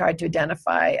 We tried to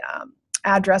identify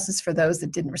addresses for those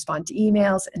that didn't respond to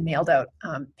emails and mailed out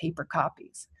paper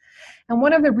copies. And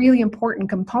one of the really important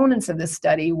components of this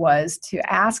study was to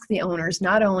ask the owners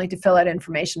not only to fill out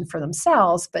information for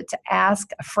themselves, but to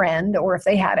ask a friend, or if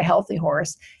they had a healthy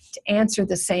horse, to answer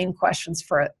the same questions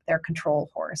for their control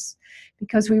horse.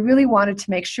 Because we really wanted to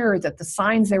make sure that the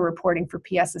signs they were reporting for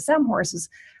PSSM horses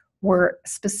were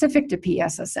specific to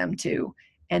PSSM2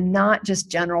 and not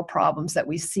just general problems that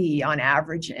we see on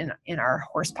average in our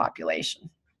horse population.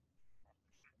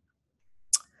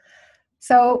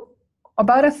 So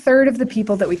about a third of the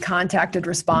people that we contacted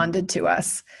responded to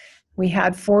us. We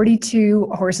had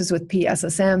 42 horses with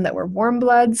PSSM that were warm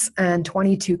bloods and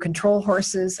 22 control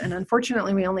horses. And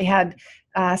unfortunately, we only had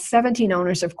 17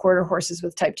 owners of quarter horses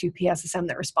with type 2 PSSM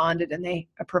that responded, and they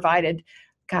provided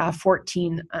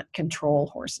 14 control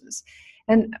horses.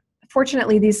 And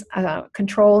fortunately, these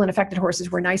control and affected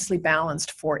horses were nicely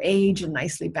balanced for age and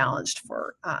nicely balanced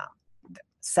for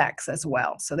sex as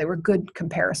well. So they were good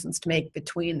comparisons to make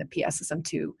between the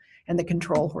PSSM2 and the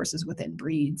control horses within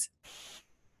breeds.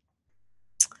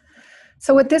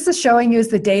 So what this is showing you is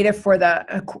the data for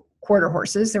the quarter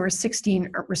horses. There were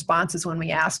 16 responses when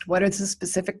we asked, what are the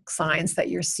specific signs that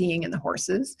you're seeing in the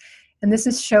horses? And this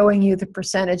is showing you the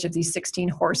percentage of these 16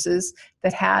 horses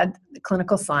that had the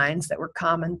clinical signs that were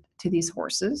common to these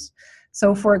horses.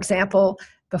 So for example,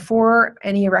 before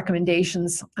any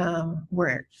recommendations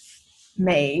were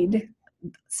made,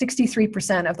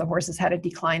 63% of the horses had a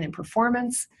decline in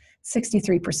performance,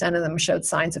 63% of them showed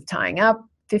signs of tying up,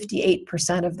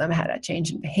 58% of them had a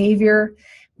change in behavior.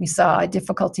 We saw a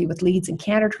difficulty with leads and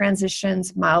canter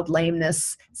transitions, mild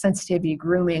lameness, sensitivity to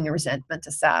grooming, and resentment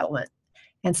to saddlement.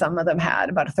 And some of them had,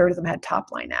 about a third of them had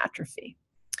top line atrophy.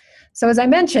 So as I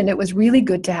mentioned, it was really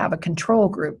good to have a control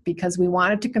group because we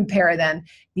wanted to compare then,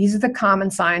 these are the common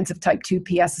signs of type 2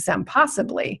 PSSM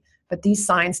possibly, but these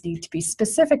signs need to be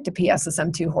specific to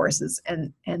PSSM2 horses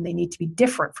and they need to be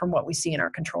different from what we see in our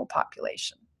control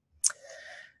population.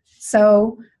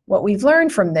 So what we've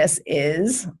learned from this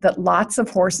is that lots of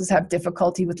horses have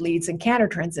difficulty with leads and canter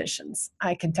transitions.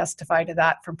 I can testify to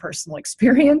that from personal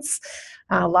experience.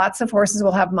 Lots of horses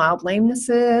will have mild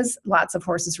lamenesses, lots of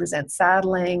horses resent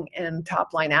saddling and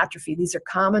top line atrophy. These are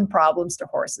common problems to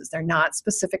horses. They're not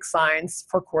specific signs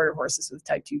for quarter horses with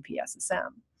type 2 PSSM.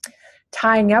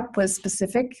 Tying up was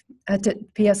specific to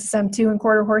PSSM2 and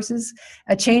quarter horses.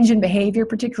 A change in behavior,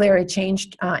 particularly a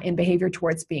change in behavior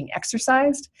towards being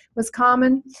exercised, was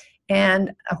common.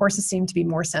 And horses seem to be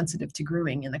more sensitive to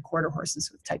grooming in the quarter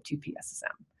horses with type 2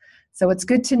 PSSM. So it's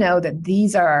good to know that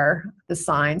these are the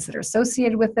signs that are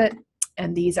associated with it,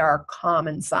 and these are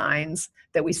common signs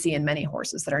that we see in many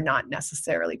horses that are not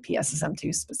necessarily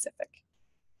PSSM2 specific.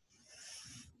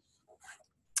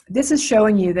 This is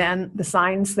showing you then the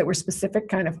signs that were specific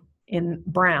kind of in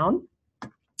brown.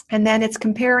 And then it's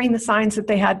comparing the signs that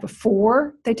they had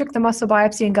before they took the muscle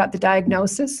biopsy and got the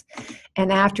diagnosis and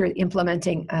after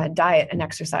implementing diet and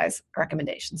exercise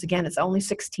recommendations. Again, it's only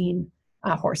 16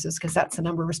 horses because that's the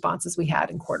number of responses we had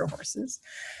in quarter horses.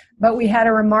 But we had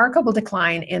a remarkable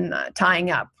decline in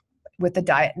tying up with the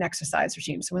diet and exercise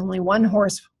regime. So only one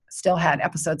horse still had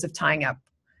episodes of tying up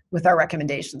with our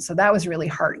recommendations. So that was really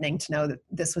heartening to know that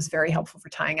this was very helpful for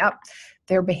tying up.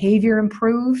 Their behavior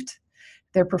improved,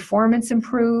 their performance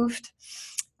improved,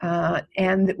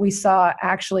 and we saw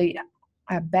actually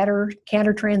better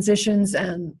canter transitions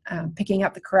and picking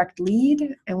up the correct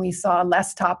lead, and we saw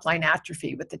less top line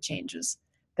atrophy with the changes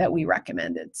that we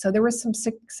recommended. So there was some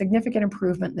significant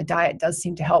improvement, and the diet does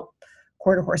seem to help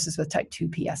quarter horses with type 2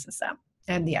 PSSM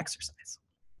and the exercise.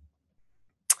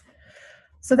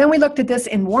 So then we looked at this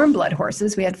in warm blood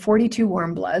horses. We had 42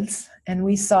 warm bloods, and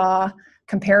we saw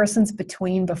comparisons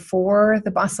between before the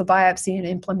muscle biopsy and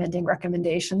implementing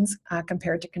recommendations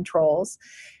compared to controls.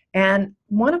 And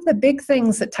one of the big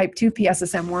things that type 2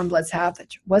 PSSM warm bloods have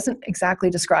that wasn't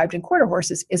exactly described in quarter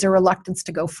horses is a reluctance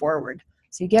to go forward.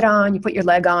 So you get on, you put your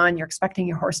leg on, you're expecting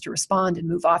your horse to respond and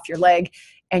move off your leg,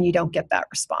 and you don't get that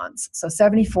response. So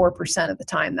 74% of the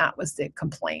time, that was the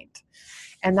complaint.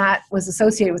 And that was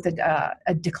associated with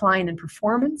a decline in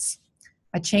performance.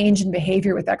 A change in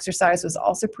behavior with exercise was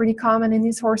also pretty common in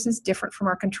these horses, different from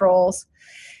our controls.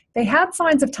 They had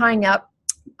signs of tying up,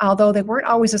 although they weren't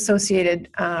always associated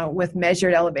with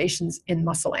measured elevations in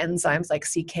muscle enzymes like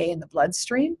CK in the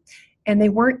bloodstream, and they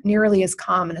weren't nearly as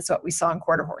common as what we saw in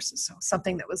quarter horses, so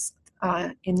something that was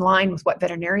in line with what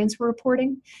veterinarians were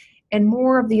reporting. And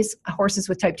more of these horses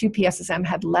with type 2 PSSM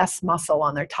had less muscle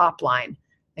on their top line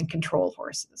than control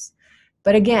horses.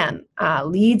 But again,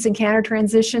 leads and canter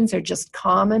transitions are just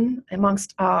common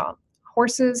amongst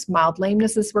horses. Mild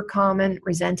lamenesses were common.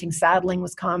 Resenting saddling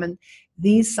was common.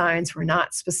 These signs were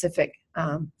not specific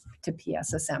to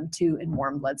PSSM2 in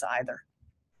warm bloods either.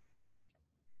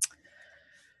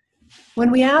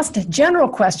 When we asked a general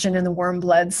question in the warm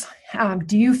bloods,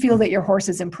 do you feel that your horse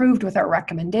has improved with our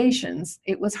recommendations?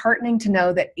 It was heartening to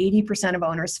know that 80% of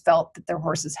owners felt that their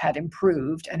horses had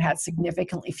improved and had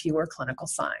significantly fewer clinical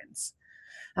signs.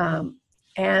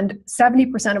 And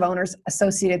 70% of owners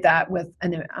associated that with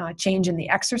a change in the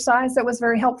exercise that was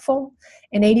very helpful,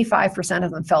 and 85%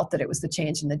 of them felt that it was the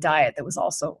change in the diet that was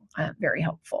also very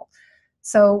helpful.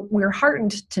 So we're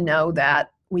heartened to know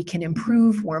that we can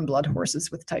improve warm blood horses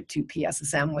with type 2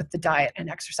 PSSM with the diet and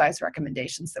exercise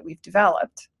recommendations that we've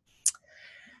developed.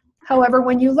 However,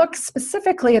 when you look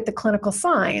specifically at the clinical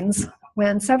signs,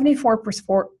 when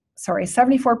 74%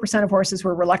 of horses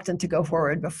were reluctant to go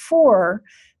forward before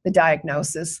the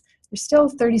diagnosis, there's still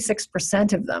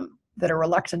 36% of them that are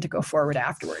reluctant to go forward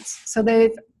afterwards. So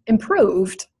they've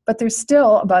improved, but there's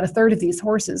still about a third of these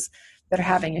horses that are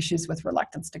having issues with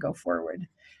reluctance to go forward.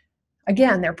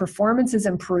 Again, their performance is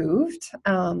improved,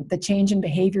 the change in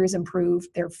behavior is improved,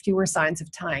 there are fewer signs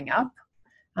of tying up,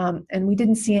 and we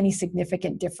didn't see any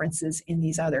significant differences in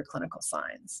these other clinical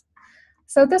signs.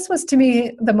 So this was, to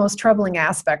me, the most troubling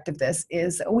aspect of this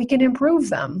is we can improve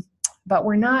them, but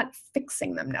we're not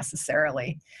fixing them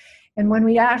necessarily. And when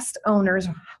we asked owners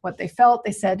what they felt,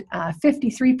 they said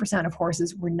 53% of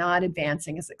horses were not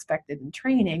advancing as expected in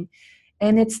training.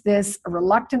 And it's this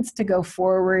reluctance to go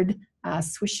forward,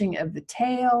 swishing of the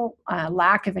tail,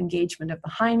 lack of engagement of the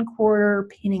hindquarter,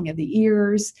 pinning of the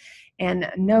ears,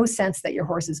 and no sense that your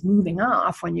horse is moving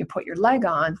off when you put your leg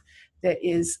on. That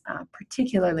is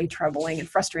particularly troubling and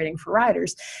frustrating for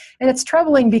riders. And it's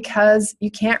troubling because you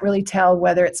can't really tell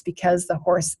whether it's because the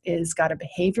horse is got a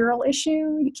behavioral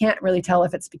issue. You can't really tell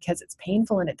if it's because it's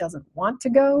painful and it doesn't want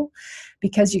to go,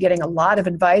 because you're getting a lot of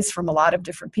advice from a lot of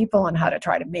different people on how to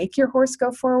try to make your horse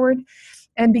go forward.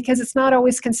 And because it's not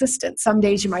always consistent. Some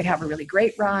days you might have a really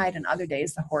great ride, and other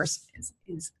days the horse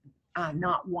is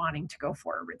not wanting to go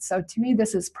forward. So to me,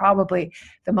 this is probably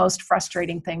the most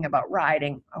frustrating thing about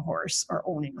riding a horse or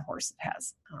owning a horse that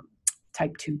has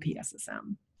type 2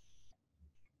 PSSM.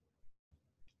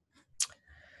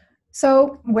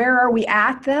 So where are we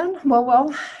at then?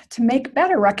 Well, to make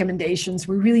better recommendations,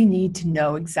 we really need to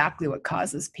know exactly what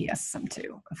causes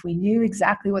PSSM2. If we knew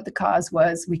exactly what the cause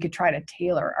was, we could try to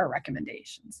tailor our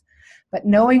recommendations. But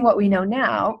knowing what we know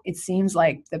now, it seems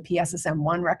like the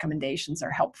PSSM1 recommendations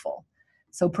are helpful.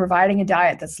 So providing a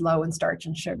diet that's low in starch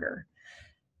and sugar.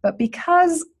 But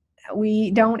because we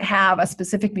don't have a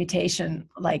specific mutation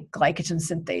like glycogen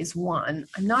synthase 1,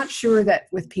 I'm not sure that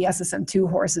with PSSM2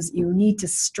 horses, you need to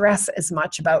stress as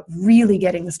much about really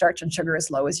getting the starch and sugar as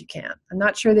low as you can. I'm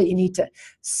not sure that you need to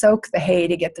soak the hay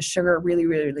to get the sugar really,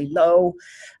 really, really low.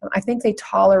 I think they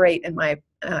tolerate, in my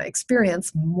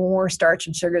experience, more starch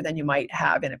and sugar than you might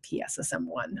have in a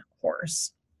PSSM1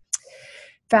 horse.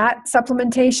 Fat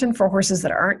supplementation for horses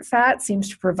that aren't fat seems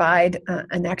to provide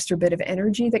an extra bit of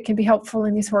energy that can be helpful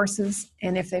in these horses.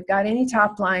 And if they've got any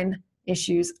top line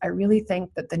issues, I really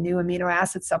think that the new amino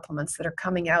acid supplements that are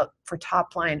coming out for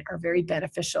top line are very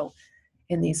beneficial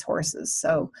in these horses.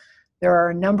 So there are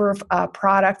a number of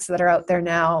products that are out there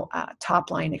now,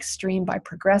 Top Line Extreme by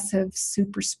Progressive,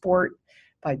 Super Sport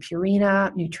by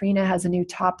Purina, Nutrina has a new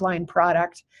top line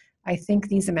product. I think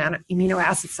these amino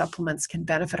acid supplements can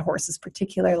benefit horses,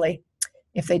 particularly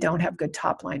if they don't have good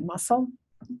top-line muscle.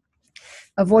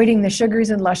 Avoiding the sugars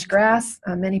in lush grass.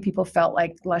 Many people felt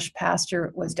like lush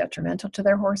pasture was detrimental to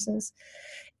their horses.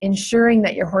 Ensuring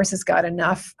that your horse has got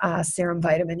enough serum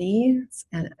vitamin E,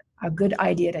 and a good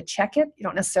idea to check it. You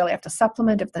don't necessarily have to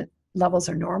supplement if the levels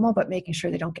are normal, but making sure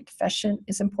they don't get deficient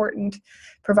is important.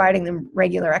 Providing them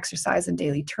regular exercise and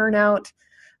daily turnout.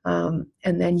 And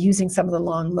then using some of the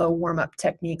long, low warm-up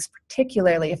techniques,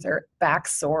 particularly if they're back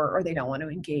sore or they don't want to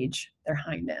engage their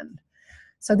hind end.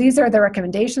 So these are the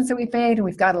recommendations that we've made, and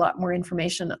we've got a lot more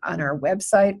information on our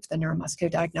website, the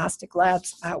Neuromuscular Diagnostic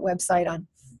Labs website, on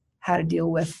how to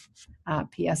deal with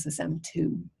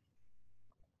PSSM2.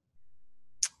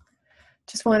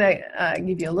 Just want to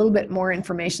give you a little bit more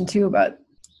information too about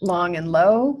long and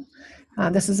low.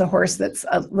 This is a horse that's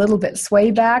a little bit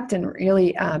sway-backed and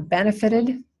really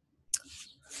benefited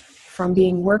from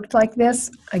being worked like this.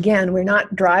 Again, we're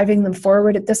not driving them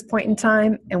forward at this point in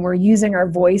time, and we're using our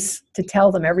voice to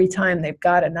tell them every time they've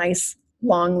got a nice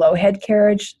long, low head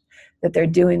carriage that they're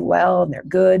doing well and they're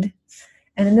good.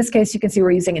 And in this case, you can see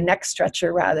we're using a neck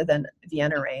stretcher rather than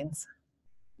Vienna reins.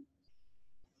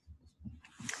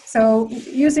 So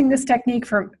using this technique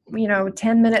for,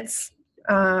 10 minutes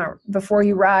before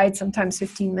you ride, sometimes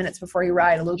 15 minutes before you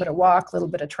ride, a little bit of walk, a little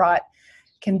bit of trot,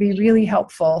 can be really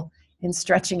helpful in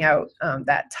stretching out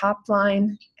that top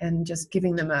line and just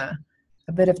giving them a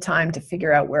bit of time to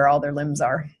figure out where all their limbs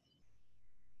are.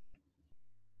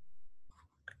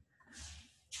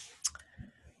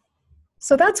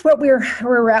 So that's what where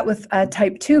we're at with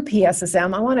type 2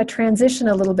 PSSM. I want to transition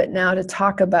a little bit now to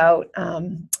talk about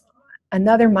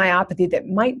another myopathy that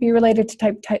might be related to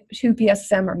type 2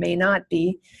 PSSM or may not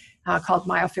be, called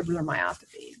myofibrillar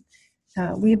myopathy.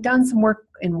 We've done some work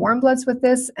in warm bloods with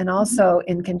this, and also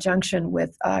in conjunction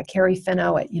with Carrie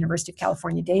Finno at University of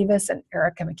California, Davis, and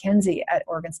Erica McKenzie at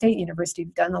Oregon State University.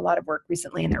 We've done a lot of work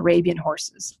recently in Arabian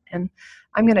horses. And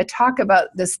I'm going to talk about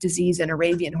this disease in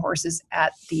Arabian horses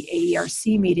at the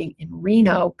AERC meeting in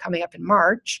Reno coming up in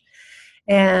March.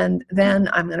 And then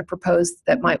I'm going to propose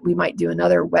that we might do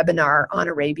another webinar on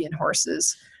Arabian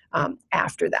horses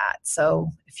after that. So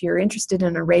if you're interested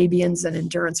in Arabians and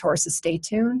endurance horses, stay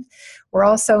tuned. We're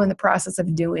also in the process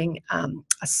of doing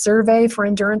a survey for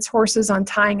endurance horses on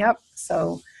tying up.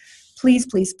 So please,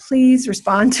 please, please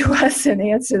respond to us and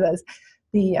answer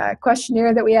the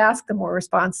questionnaire that we ask. The more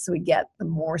responses we get, the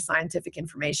more scientific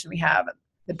information we have,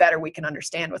 the better we can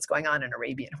understand what's going on in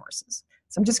Arabian horses.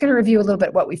 So I'm just going to review a little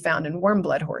bit what we found in warm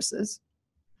blood horses.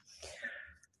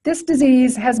 This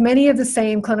disease has many of the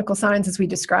same clinical signs as we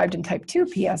described in type 2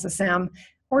 PSSM.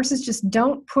 Horses just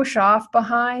don't push off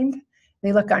behind.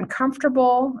 They look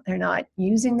uncomfortable. They're not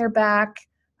using their back.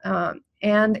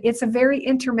 And it's a very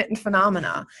intermittent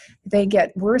phenomena. They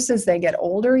get worse as they get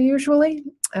older usually,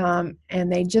 and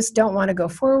they just don't want to go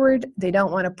forward. They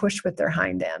don't want to push with their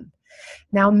hind end.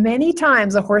 Now, many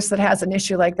times a horse that has an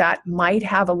issue like that might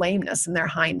have a lameness in their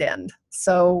hind end.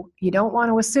 So you don't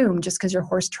want to assume just because your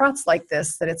horse trots like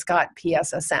this that it's got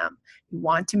PSSM. You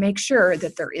want to make sure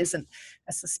that there isn't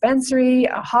a suspensory,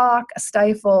 a hock, a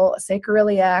stifle, a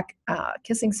sacroiliac,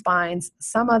 kissing spines,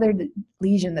 some other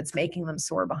lesion that's making them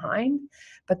sore behind.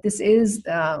 But this is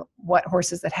what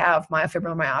horses that have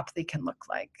myofibrillar myopathy can look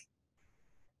like.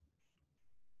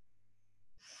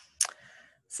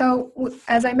 So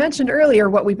as I mentioned earlier,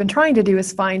 what we've been trying to do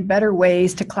is find better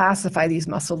ways to classify these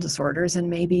muscle disorders, and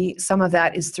maybe some of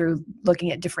that is through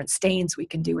looking at different stains we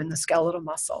can do in the skeletal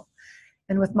muscle.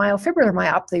 And with myofibrillar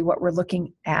myopathy, what we're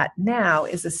looking at now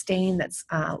is a stain that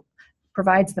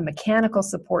provides the mechanical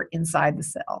support inside the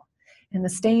cell. And the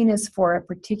stain is for a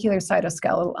particular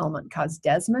cytoskeletal element called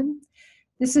desmin.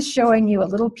 This is showing you a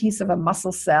little piece of a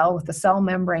muscle cell with the cell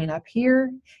membrane up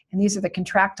here. And these are the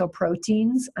contractile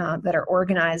proteins that are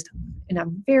organized in a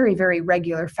very, very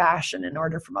regular fashion in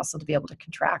order for muscle to be able to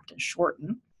contract and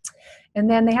shorten. And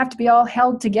then they have to be all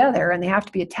held together and they have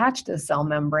to be attached to the cell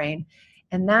membrane.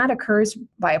 And that occurs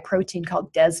by a protein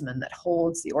called desmin that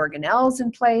holds the organelles in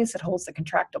place, it holds the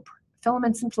contractile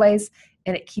filaments in place,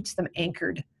 and it keeps them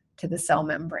anchored to the cell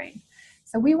membrane.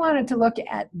 So we wanted to look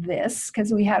at this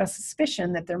because we had a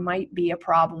suspicion that there might be a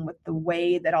problem with the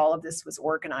way that all of this was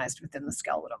organized within the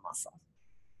skeletal muscle.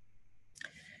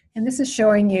 And this is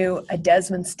showing you a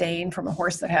desmin stain from a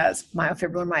horse that has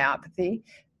myofibrillar myopathy.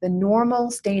 The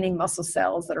normal staining muscle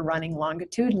cells that are running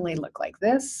longitudinally look like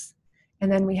this. And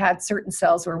then we had certain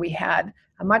cells where we had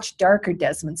a much darker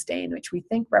desmin stain, which we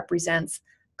think represents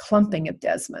clumping of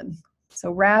desmin.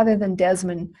 So rather than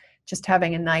desmin just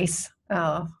having a nice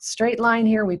straight line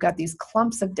here, we've got these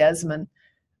clumps of desmin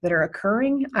that are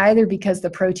occurring either because the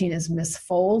protein is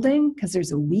misfolding because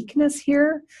there's a weakness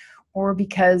here, or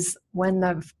because when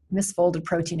the misfolded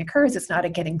protein occurs, it's not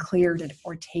getting cleared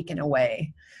or taken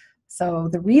away. So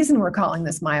the reason we're calling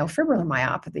this myofibrillar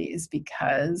myopathy is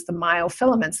because the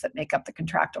myofilaments that make up the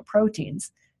contractile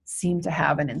proteins seem to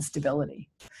have an instability.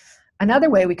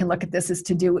 Another way we can look at this is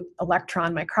to do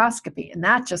electron microscopy, and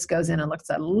that just goes in and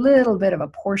looks at a little bit of a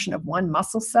portion of one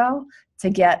muscle cell to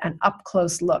get an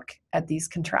up-close look at these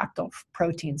contractile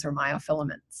proteins or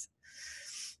myofilaments.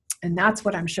 And that's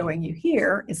what I'm showing you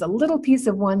here is a little piece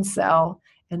of one cell,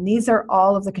 and these are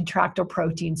all of the contractile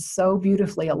proteins so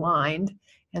beautifully aligned,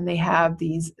 and they have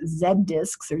these Z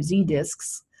discs or Z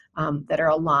discs that are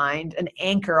aligned and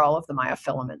anchor all of the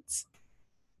myofilaments.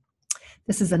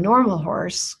 This is a normal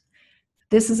horse.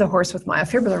 This is a horse with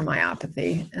myofibrillar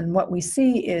myopathy, and what we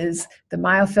see is the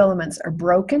myofilaments are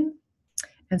broken,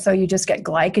 and so you just get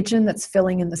glycogen that's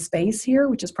filling in the space here,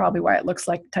 which is probably why it looks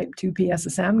like type 2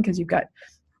 PSSM, because you've got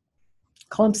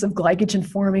clumps of glycogen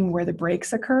forming where the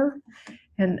breaks occur.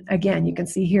 And again, you can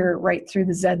see here right through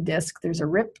the Z disc, there's a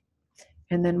rip,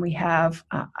 and then we have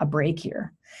a break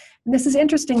here. And this is,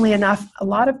 interestingly enough, a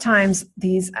lot of times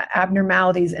these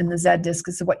abnormalities in the Z disc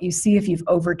is what you see if you've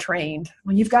overtrained.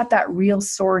 When you've got that real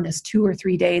soreness 2 or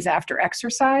 3 days after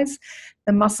exercise,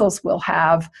 the muscles will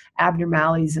have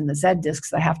abnormalities in the Z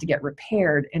discs that have to get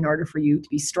repaired in order for you to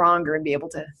be stronger and be able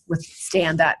to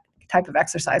withstand that type of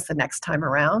exercise the next time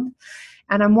around.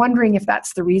 And I'm wondering if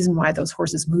that's the reason why those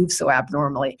horses move so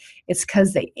abnormally. It's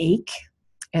because they ache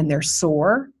and they're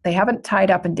sore. They haven't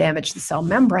tied up and damaged the cell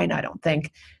membrane, I don't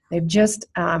think. They've just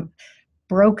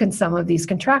broken some of these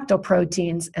contractile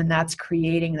proteins, and that's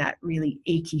creating that really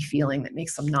achy feeling that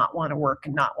makes them not want to work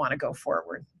and not want to go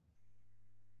forward.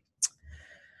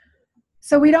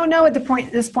 So we don't know at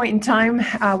this point in time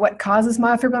what causes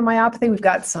myofibrillar myopathy. We've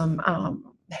got some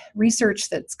research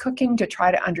that's cooking to try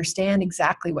to understand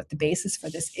exactly what the basis for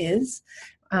this is.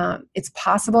 It's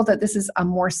possible that this is a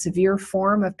more severe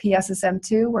form of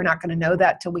PSSM2. We're not going to know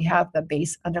that till we have the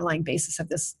underlying basis of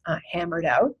this hammered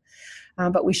out,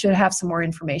 but we should have some more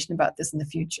information about this in the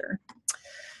future.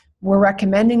 We're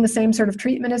recommending the same sort of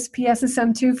treatment as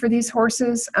PSSM2 for these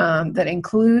horses that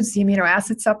includes the amino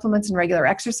acid supplements and regular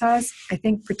exercise. I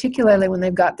think particularly when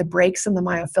they've got the breaks in the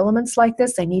myofilaments like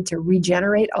this, they need to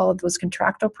regenerate all of those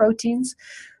contractile proteins.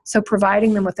 So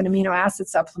providing them with an amino acid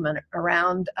supplement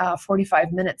around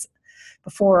 45 minutes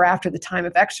before or after the time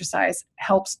of exercise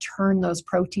helps turn those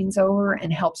proteins over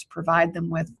and helps provide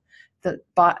them with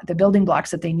the building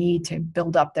blocks that they need to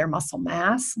build up their muscle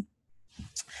mass.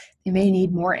 You may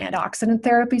need more antioxidant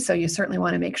therapy, so you certainly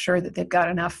want to make sure that they've got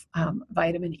enough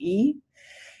vitamin E.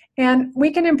 And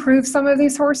we can improve some of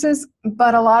these horses,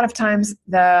 but a lot of times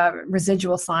the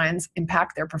residual signs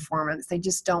impact their performance. They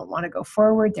just don't want to go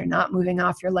forward. They're not moving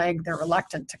off your leg. They're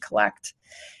reluctant to collect.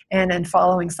 And then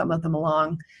following some of them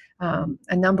along,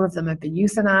 a number of them have been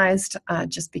euthanized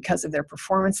just because of their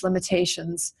performance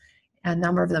limitations. A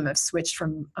number of them have switched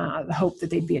from the hope that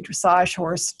they'd be a dressage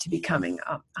horse to becoming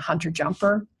a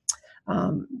hunter-jumper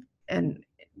and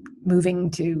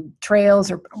moving to trails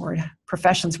or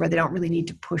professions where they don't really need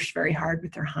to push very hard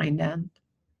with their hind end.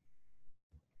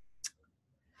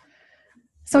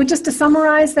 So just to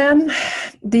summarize then,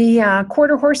 the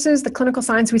quarter horses, the clinical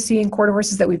signs we see in quarter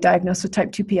horses that we've diagnosed with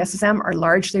type 2 PSSM are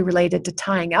largely related to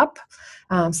tying up.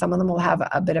 Some of them will have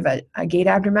a bit of a gait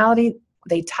abnormality.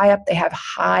 They tie up, they have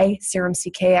high serum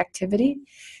CK activity,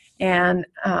 and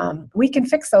we can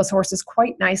fix those horses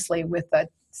quite nicely with the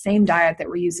same diet that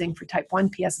we're using for type 1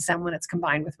 PSSM when it's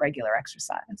combined with regular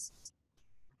exercise.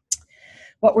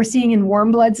 What we're seeing in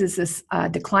warm bloods is this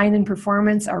decline in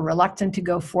performance, are reluctant to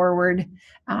go forward,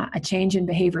 a change in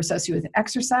behavior associated with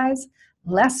exercise,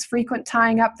 less frequent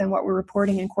tying up than what we're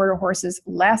reporting in quarter horses,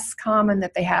 less common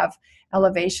that they have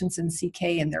elevations in CK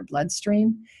in their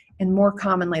bloodstream, and more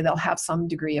commonly they'll have some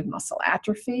degree of muscle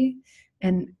atrophy.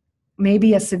 And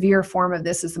maybe a severe form of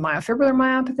this is the myofibrillar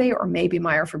myopathy, or maybe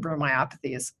myofibrillar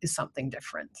myopathy is something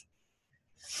different.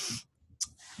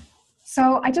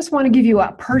 So I just want to give you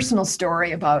a personal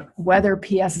story about whether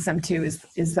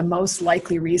PSSM2 is the most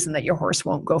likely reason that your horse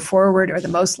won't go forward or the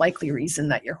most likely reason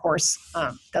that your horse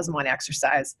doesn't want to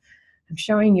exercise. I'm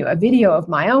showing you a video of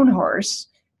my own horse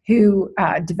who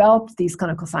developed these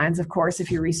clinical signs. Of course,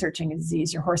 if you're researching a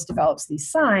disease, your horse develops these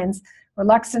signs: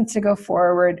 reluctant to go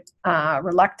forward,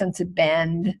 reluctant to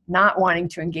bend, not wanting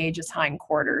to engage his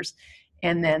hindquarters,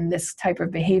 and then this type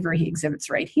of behavior he exhibits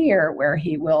right here, where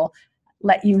he will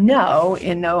let you know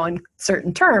in no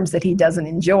uncertain terms that he doesn't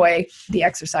enjoy the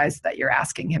exercise that you're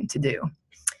asking him to do.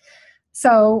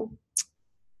 So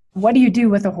what do you do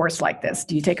with a horse like this?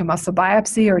 Do you take a muscle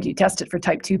biopsy or do you test it for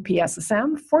type 2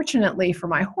 PSSM? Fortunately for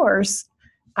my horse,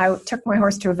 I took my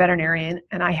horse to a veterinarian,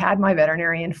 and I had my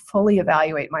veterinarian fully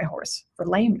evaluate my horse for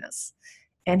lameness.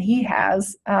 And he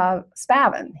has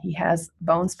spavin. He has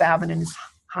bone spavin in his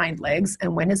hind legs,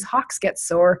 and when his hocks get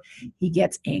sore, he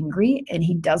gets angry and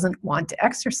he doesn't want to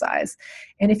exercise.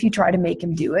 And if you try to make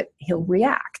him do it, he'll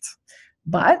react.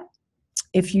 But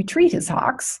if you treat his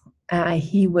hocks,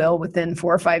 he will within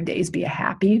 4 or 5 days be a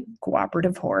happy,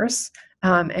 cooperative horse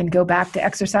and go back to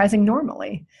exercising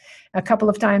normally. A couple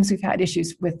of times we've had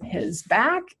issues with his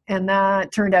back, and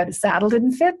that turned out his saddle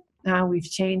didn't fit. We've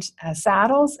changed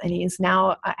saddles, and he is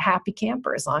now a happy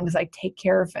camper as long as I take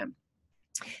care of him.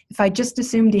 If I just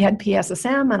assumed he had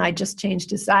PSSM and I just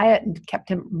changed his diet and kept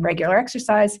him regular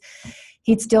exercise,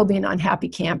 he'd still be an unhappy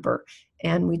camper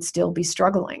and we'd still be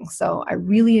struggling. So I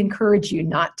really encourage you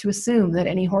not to assume that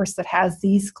any horse that has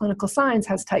these clinical signs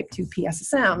has type 2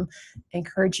 PSSM. I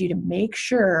encourage you to make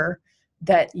sure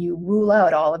that you rule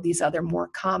out all of these other more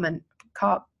common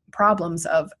problems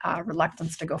of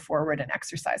reluctance to go forward and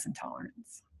exercise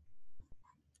intolerance.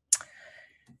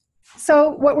 So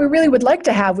what we really would like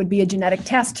to have would be a genetic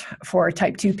test for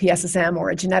type 2 PSSM or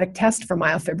a genetic test for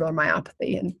myofibrillar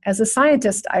myopathy. And as a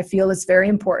scientist, I feel it's very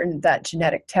important that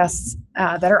genetic tests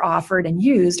that are offered and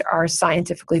used are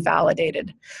scientifically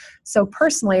validated. So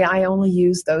personally, I only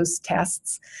use those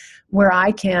tests where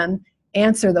I can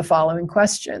answer the following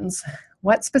questions.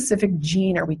 What specific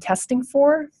gene are we testing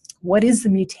for? What is the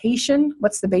mutation?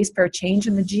 What's the base pair change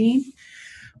in the gene?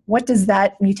 What does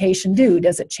that mutation do?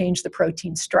 Does it change the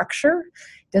protein structure?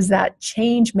 Does that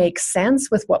change make sense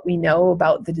with what we know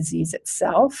about the disease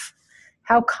itself?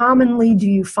 How commonly do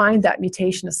you find that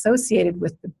mutation associated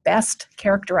with the best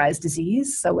characterized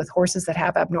disease, so with horses that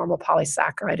have abnormal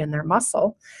polysaccharide in their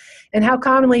muscle? And how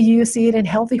commonly do you see it in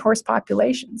healthy horse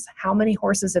populations? How many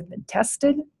horses have been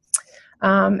tested?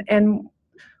 And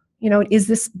is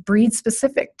this breed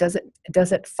specific? Does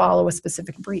it follow a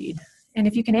specific breed? And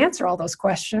if you can answer all those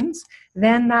questions,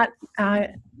 then that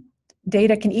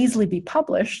data can easily be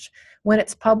published. When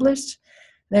it's published,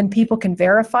 then people can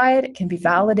verify it, it can be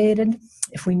validated.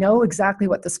 If we know exactly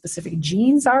what the specific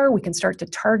genes are, we can start to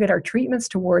target our treatments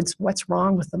towards what's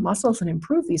wrong with the muscles and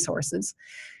improve these horses.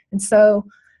 And so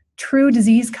true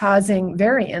disease-causing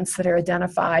variants that are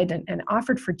identified and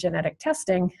offered for genetic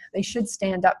testing, they should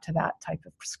stand up to that type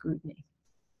of scrutiny.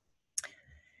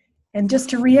 And just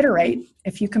to reiterate,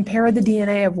 if you compare the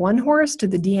DNA of one horse to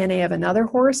the DNA of another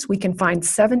horse, we can find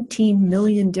 17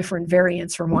 million different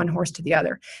variants from one horse to the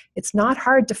other. It's not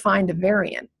hard to find a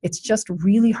variant. It's just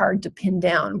really hard to pin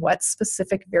down what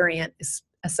specific variant is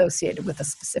associated with a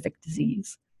specific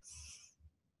disease.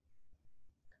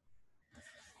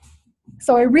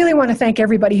 So I really want to thank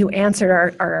everybody who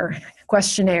answered our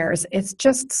questionnaires. It's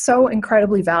just so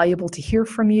incredibly valuable to hear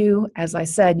from you. As I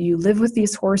said, you live with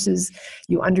these horses,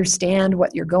 you understand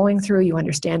what you're going through, you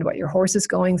understand what your horse is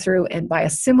going through, and by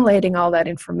assimilating all that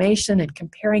information and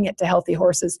comparing it to healthy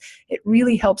horses, it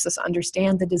really helps us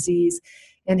understand the disease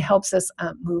and helps us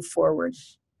move forward.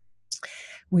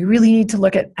 We really need to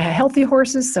look at healthy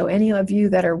horses, so any of you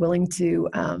that are willing to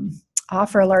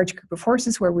offer a large group of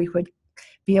horses where we would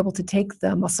be able to take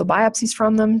the muscle biopsies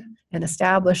from them and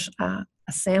establish a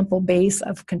sample base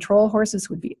of control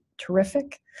horses would be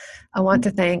terrific. I want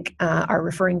to thank our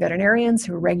referring veterinarians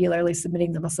who are regularly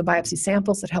submitting the muscle biopsy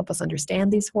samples that help us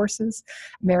understand these horses,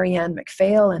 Marianne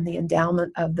McPhail and the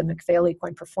endowment of the McPhail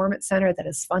Equine Performance Center that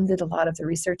has funded a lot of the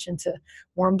research into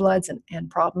warm bloods and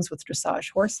problems with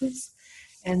dressage horses.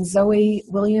 And Zoe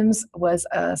Williams was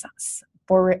a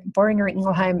Boehringer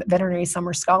Ingelheim Veterinary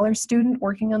Summer Scholar student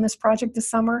working on this project this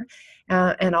summer,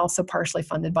 and also partially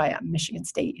funded by Michigan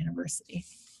State University.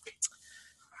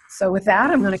 So with that,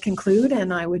 I'm going to conclude,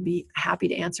 and I would be happy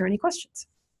to answer any questions.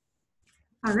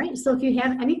 All right, so if you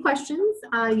have any questions,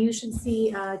 you should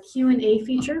see a Q&A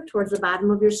feature towards the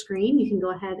bottom of your screen. You can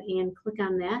go ahead and click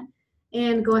on that,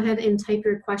 and go ahead and type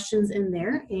your questions in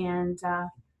there, and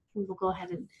we'll go ahead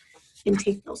and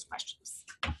take those questions.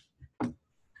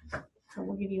 So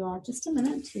we'll give you all just a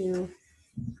minute to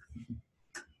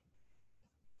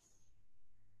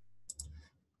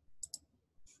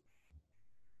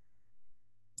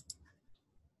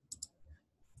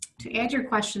add your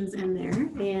questions in there.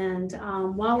 And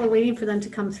while we're waiting for them to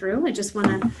come through, I just want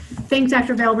to thank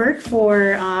Dr. Valberg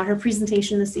for her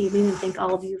presentation this evening, and thank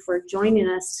all of you for joining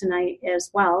us tonight as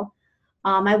well.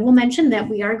 I will mention that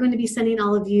we are going to be sending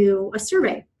all of you a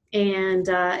survey. And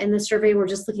in the survey, we're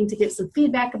just looking to get some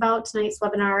feedback about tonight's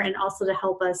webinar and also to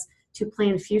help us to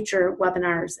plan future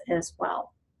webinars as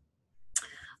well.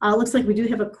 Looks like we do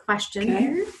have a question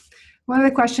here. One of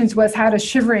the questions was, how does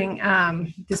shivering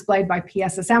displayed by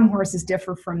PSSM horses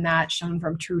differ from that shown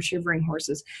from true shivering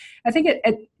horses? I think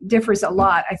it differs a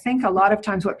lot. I think a lot of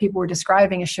times what people were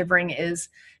describing as shivering is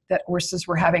that horses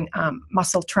were having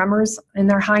muscle tremors in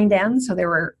their hind end, so they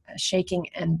were shaking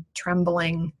and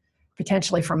trembling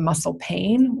potentially from muscle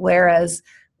pain, whereas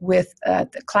with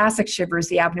the classic shivers,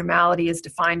 the abnormality is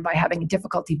defined by having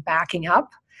difficulty backing up,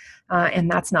 and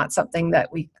that's not something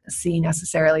that we see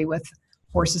necessarily with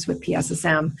horses with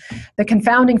PSSM. The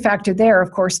confounding factor there,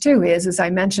 of course, too, is, as I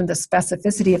mentioned, the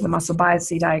specificity of the muscle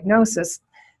biopsy diagnosis.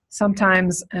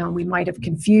 Sometimes we might have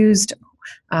confused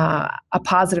a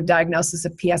positive diagnosis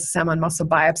of PSSM on muscle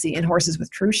biopsy in horses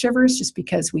with true shivers, just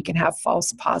because we can have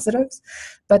false positives.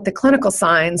 But the clinical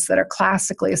signs that are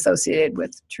classically associated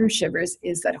with true shivers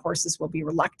is that horses will be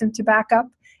reluctant to back up,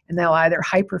 and they'll either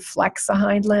hyperflex a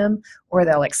hind limb or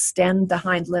they'll extend the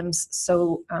hind limbs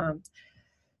so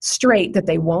straight that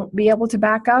they won't be able to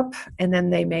back up, and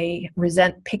then they may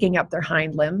resent picking up their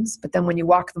hind limbs. But then when you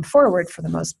walk them forward, for the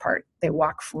most part, they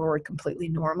walk forward completely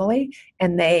normally.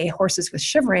 And horses with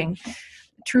shivering,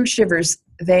 true shivers,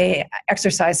 they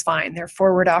exercise fine. They're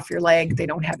forward off your leg. They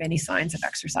don't have any signs of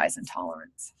exercise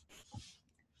intolerance.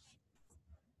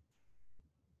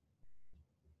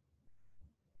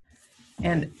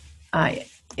 And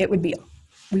we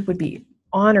would be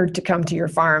honored to come to your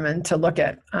farm and to look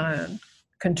at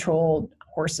controlled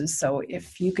horses. So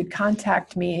if you could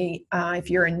contact me, if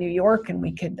you're in New York, and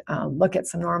we could look at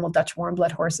some normal Dutch warm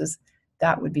blood horses,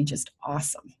 that would be just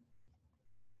awesome.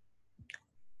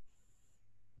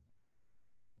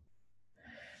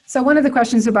 So one of the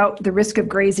questions about the risk of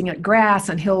grazing at grass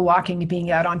and hill walking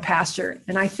being out on pasture.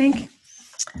 And I think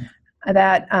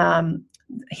that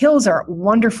hills are a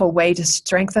wonderful way to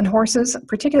strengthen horses,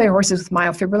 particularly horses with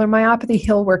myofibrillar myopathy.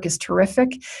 Hill work is terrific.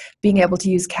 Being able to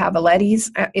use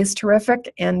cavalettis is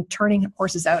terrific, and turning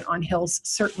horses out on hills,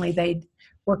 certainly they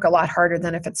work a lot harder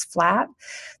than if it's flat.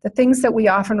 The things that we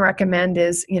often recommend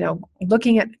is,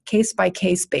 looking at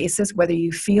case-by-case basis, whether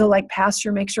you feel like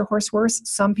pasture makes your horse worse.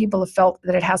 Some people have felt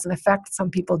that it has an effect,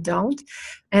 some people don't.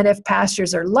 And if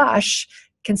pastures are lush,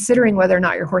 considering whether or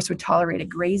not your horse would tolerate a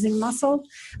grazing muscle,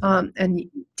 and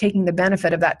taking the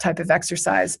benefit of that type of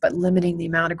exercise, but limiting the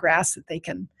amount of grass that they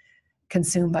can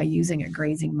consume by using a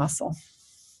grazing muscle.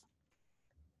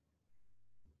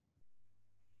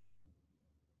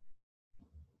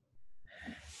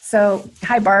 So,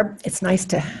 hi Barb, it's nice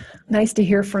to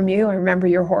hear from you. I remember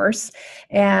your horse,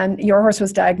 and your horse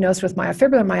was diagnosed with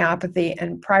myofibrillar myopathy,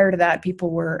 and prior to that,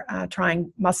 people were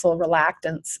trying muscle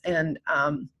relaxants and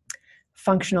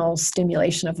functional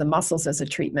stimulation of the muscles as a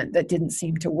treatment that didn't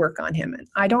seem to work on him. And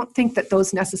I don't think that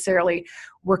those necessarily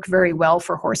work very well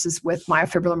for horses with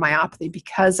myofibrillar myopathy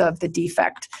because of the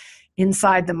defect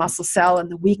inside the muscle cell and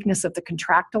the weakness of the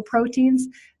contractile proteins.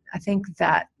 I think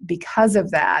that because of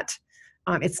that,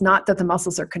 it's not that the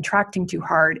muscles are contracting too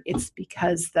hard, it's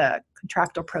because the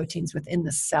contractile proteins within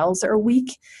the cells are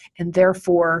weak, and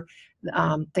therefore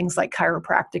things like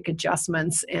chiropractic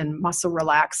adjustments and muscle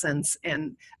relaxants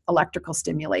and electrical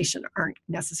stimulation aren't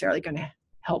necessarily going to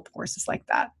help horses like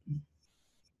that.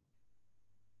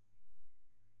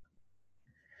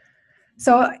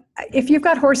 So if you've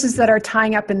got horses that are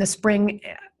tying up in the spring,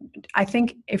 I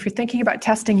think if you're thinking about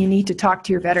testing, you need to talk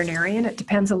to your veterinarian. It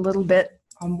depends a little bit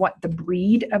on what the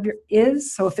breed of your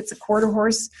is. So if it's a quarter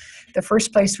horse, the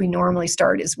first place we normally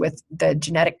start is with the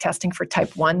genetic testing for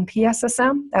type 1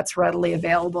 PSSM. That's readily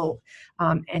available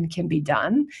and can be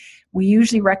done. We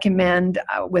usually recommend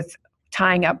with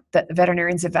tying up that the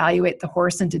veterinarians evaluate the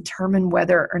horse and determine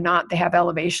whether or not they have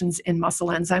elevations in muscle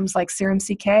enzymes like serum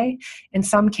CK. In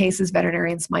some cases,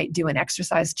 veterinarians might do an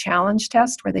exercise challenge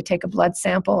test where they take a blood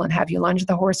sample and have you lunge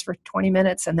the horse for 20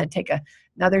 minutes and then take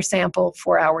another sample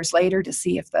 4 hours later to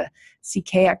see if the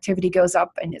CK activity goes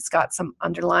up and it's got some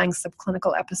underlying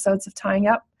subclinical episodes of tying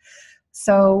up.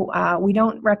 So we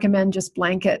don't recommend just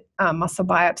blanket muscle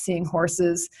biopsying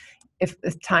horses.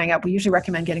 If tying up, we usually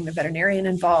recommend getting the veterinarian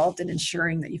involved and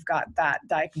ensuring that you've got that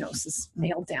diagnosis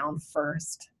nailed down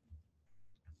first.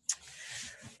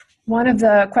 One of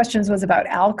the questions was about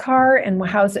Alcar and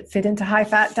how does it fit into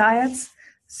high-fat diets.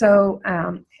 So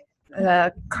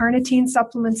the carnitine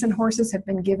supplements in horses have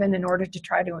been given in order to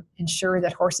try to ensure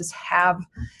that horses have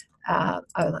an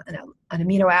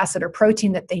amino acid or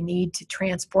protein that they need to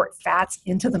transport fats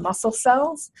into the muscle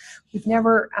cells. We've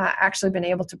never actually been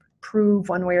able to prove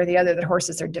one way or the other that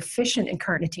horses are deficient in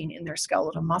carnitine in their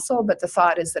skeletal muscle, but the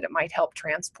thought is that it might help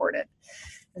transport it.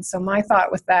 And so my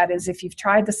thought with that is if you've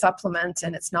tried the supplement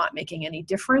and it's not making any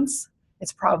difference,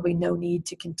 it's probably no need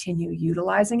to continue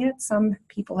utilizing it. Some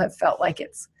people have felt like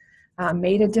it's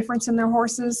made a difference in their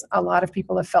horses. A lot of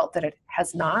people have felt that it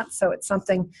has not. So it's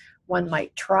something one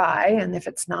might try. And if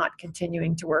it's not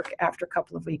continuing to work after a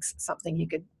couple of weeks, something you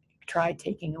could try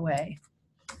taking away.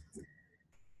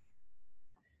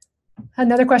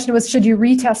 Another question was, should you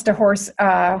retest a horse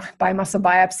by muscle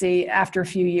biopsy after a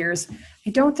few years? I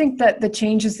don't think that the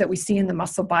changes that we see in the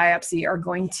muscle biopsy are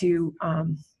going to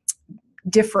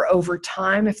differ over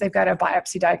time if they've got a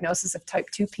biopsy diagnosis of type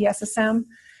 2 PSSM.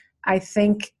 I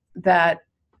think that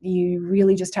you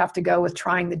really just have to go with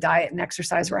trying the diet and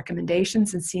exercise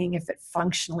recommendations and seeing if it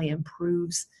functionally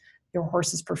improves your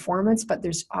horse's performance, but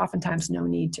there's oftentimes no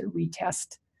need to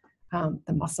retest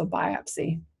the muscle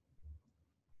biopsy.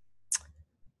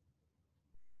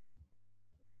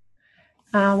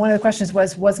 One of the questions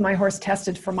was my horse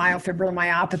tested for myofibrillar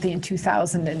myopathy in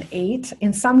 2008?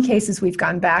 In some cases, we've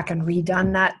gone back and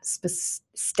redone that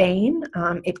stain.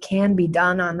 It can be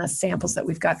done on the samples that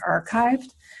we've got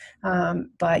archived,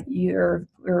 but you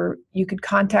could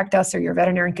contact us, or your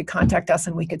veterinarian could contact us,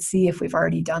 and we could see if we've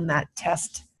already done that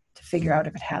test to figure out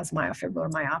if it has myofibrillar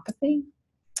myopathy.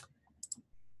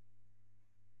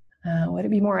 Would it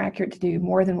be more accurate to do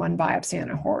more than one biopsy on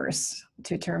a horse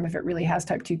to determine if it really has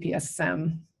type 2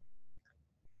 PSSM?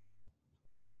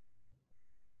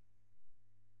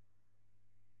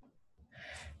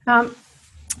 Is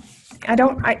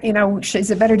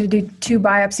it better to do 2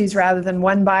 biopsies rather than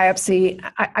 1 biopsy?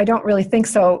 I don't really think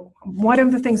so. One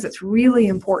of the things that's really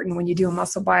important when you do a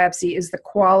muscle biopsy is the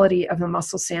quality of the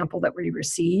muscle sample that we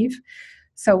receive.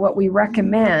 So what we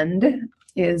recommend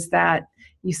is that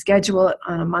you schedule it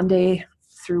on a Monday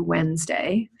through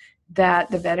Wednesday,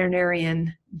 that the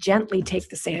veterinarian gently take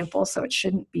the sample, so it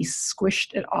shouldn't be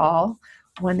squished at all.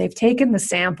 When they've taken the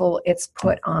sample, it's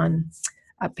put on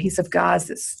a piece of gauze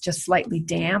that's just slightly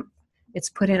damp. It's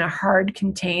put in a hard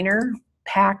container,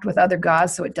 packed with other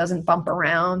gauze so it doesn't bump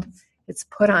around. It's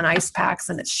put on ice packs,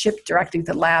 and it's shipped directly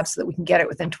to the lab so that we can get it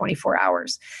within 24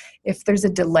 hours. If there's a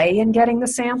delay in getting the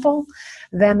sample,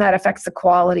 then that affects the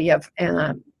quality of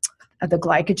the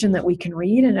glycogen that we can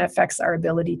read, and it affects our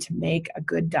ability to make a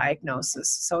good diagnosis.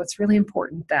 So it's really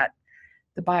important that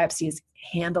the biopsy is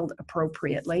handled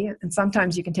appropriately. And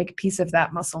sometimes you can take a piece of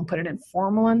that muscle and put it in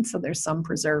formalin, so there's some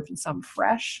preserved and some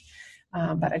fresh.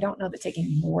 But I don't know that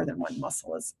taking more than 1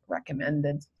 muscle is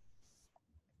recommended.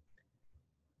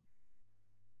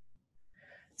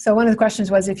 So one of the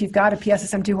questions was, if you've got a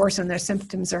PSSM2 horse and their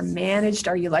symptoms are managed,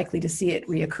 are you likely to see it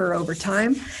reoccur over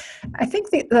time? I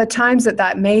think the times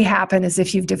that may happen is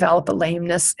if you've developed a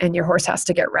lameness and your horse has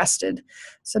to get rested.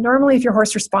 So normally if your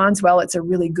horse responds well, it's a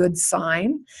really good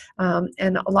sign.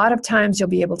 And a lot of times you'll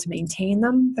be able to maintain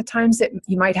them. The times that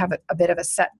you might have a bit of a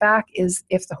setback is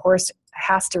if the horse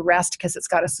has to rest because it's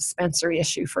got a suspensory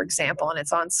issue, for example, and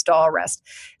it's on stall rest.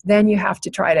 Then you have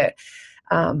to try to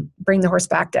bring the horse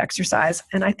back to exercise.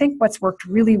 And I think what's worked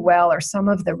really well are some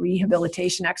of the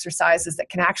rehabilitation exercises that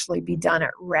can actually be done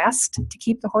at rest to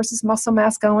keep the horse's muscle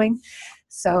mass going.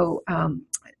 So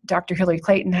Dr. Hillary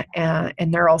Clayton and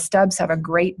Nerl Stubbs have a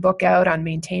great book out on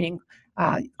maintaining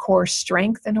core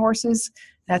strength in horses.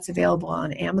 That's available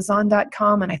on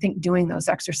Amazon.com. And I think doing those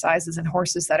exercises in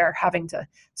horses that are having to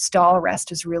stall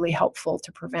rest is really helpful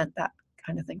to prevent that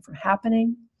kind of thing from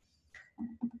happening.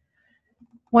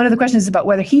 One of the questions is about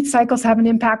whether heat cycles have an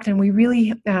impact, and we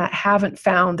really haven't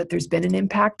found that there's been an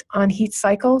impact on heat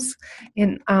cycles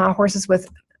in horses with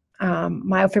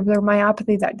myofibrillar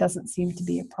myopathy. That doesn't seem to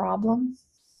be a problem.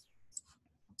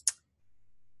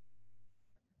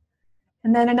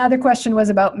 And then another question was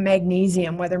about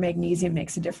magnesium, whether magnesium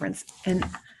makes a difference. And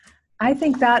I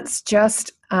think that's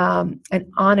just on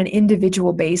an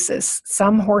individual basis.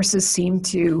 Some horses seem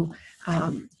to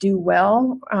do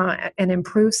well and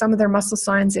improve some of their muscle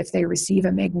signs if they receive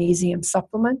a magnesium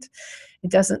supplement.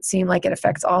 It doesn't seem like it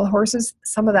affects all horses.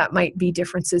 Some of that might be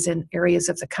differences in areas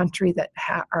of the country that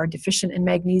are deficient in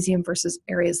magnesium versus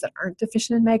areas that aren't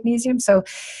deficient in magnesium. So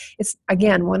it's,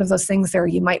 again, one of those things there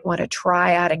you might want to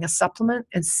try adding a supplement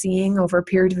and seeing over a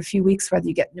period of a few weeks whether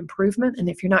you get an improvement. And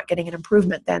if you're not getting an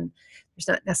improvement, then there's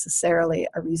not necessarily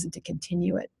a reason to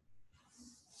continue it.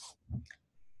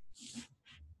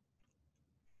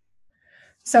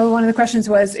 So one of the questions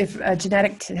was, if a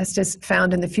genetic test is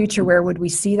found in the future, where would we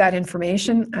see that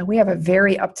information? We have a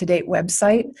very up-to-date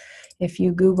website. If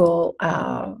you Google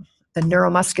the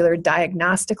Neuromuscular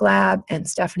Diagnostic Lab and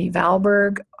Stephanie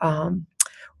Valberg, or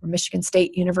Michigan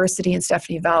State University and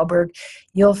Stephanie Valberg,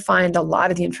 you'll find a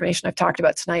lot of the information I've talked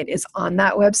about tonight is on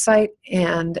that website.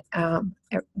 And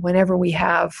whenever we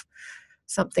have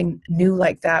something new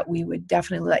like that, we would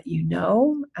definitely let you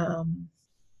know.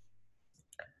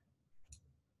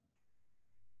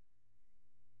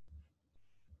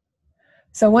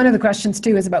 So one of the questions,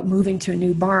 too, is about moving to a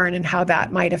new barn and how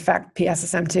that might affect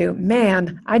PSSM2.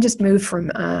 Man, I just moved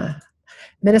from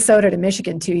Minnesota to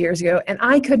Michigan 2 years ago, and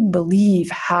I couldn't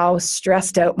believe how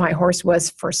stressed out my horse was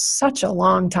for such a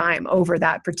long time over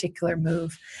that particular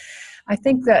move. I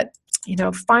think that,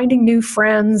 finding new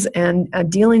friends and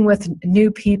dealing with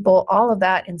new people, all of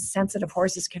that in sensitive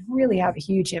horses can really have a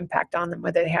huge impact on them,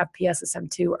 whether they have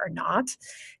PSSM2 or not.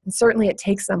 And certainly it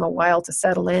takes them a while to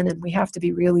settle in, and we have to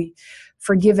be really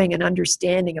forgiving and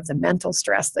understanding of the mental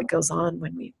stress that goes on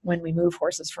when we move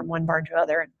horses from one barn to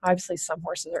another. And obviously some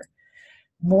horses are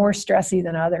more stressy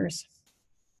than others.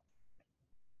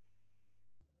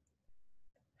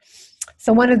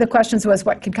 So one of the questions was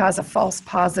what could cause a false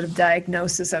positive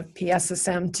diagnosis of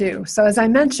PSSM2. So as I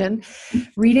mentioned,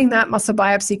 reading that muscle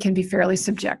biopsy can be fairly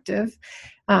subjective.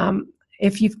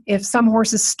 If some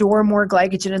horses store more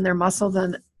glycogen in their muscle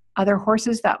than other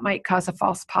horses, that might cause a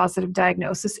false positive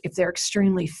diagnosis. If they're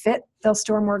extremely fit, they'll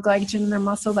store more glycogen in their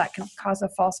muscle. That can cause a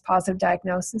false positive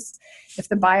diagnosis. If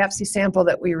the biopsy sample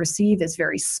that we receive is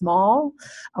very small,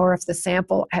 or if the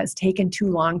sample has taken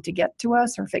too long to get to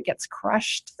us, or if it gets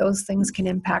crushed, those things can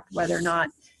impact whether or not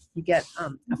you get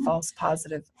a false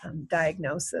positive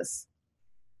diagnosis.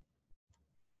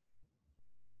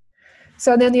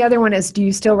 So then the other one is, do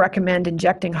you still recommend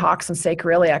injecting hocks and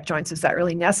sacroiliac joints? Is that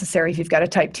really necessary if you've got a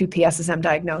type 2 PSSM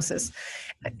diagnosis?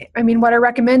 I mean, what I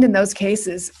recommend in those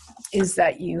cases is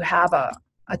that you have a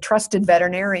trusted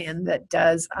veterinarian that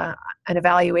does an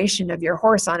evaluation of your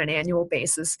horse on an annual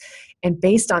basis, and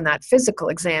based on that physical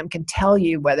exam can tell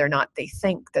you whether or not they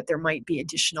think that there might be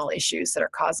additional issues that are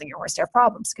causing your horse to have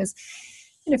problems. Because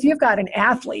if you've got an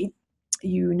athlete,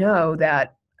 you know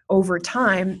that over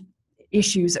time,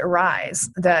 issues arise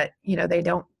that,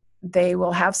 they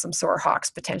will have some sore hocks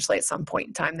potentially at some point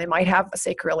in time. They might have a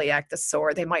sacroiliac that's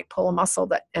sore. They might pull a muscle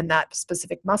and that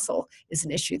specific muscle is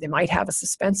an issue. They might have a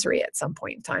suspensory at some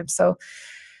point in time. So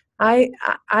I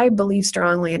believe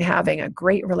strongly in having a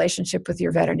great relationship with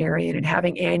your veterinarian and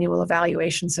having annual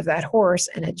evaluations of that horse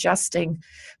and adjusting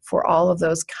for all of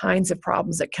those kinds of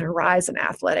problems that can arise in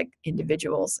athletic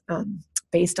individuals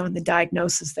based on the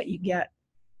diagnosis that you get.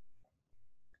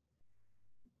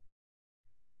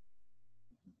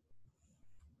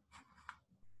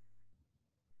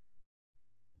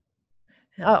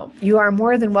 Oh, you are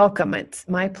more than welcome. It's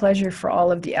my pleasure for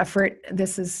all of the effort.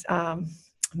 This is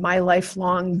my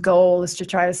lifelong goal, is to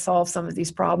try to solve some of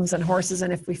these problems in horses.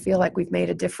 And if we feel like we've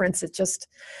made a difference, it just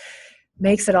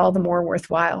makes it all the more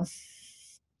worthwhile.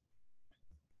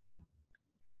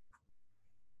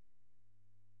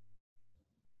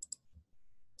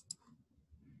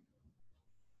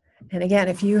 And again,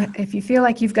 if you feel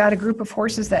like you've got a group of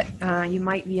horses that you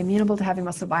might be amenable to having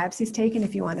muscle biopsies taken,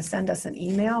 if you want to send us an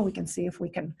email, we can see if we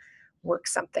can work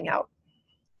something out.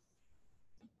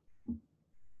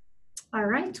 All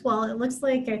right, well, it looks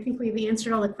like I think we've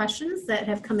answered all the questions that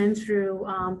have come in through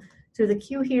the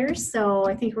queue here. So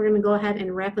I think we're going to go ahead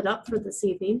and wrap it up for this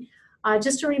evening.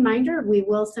 Just a reminder, we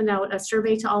will send out a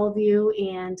survey to all of you,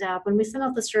 and when we send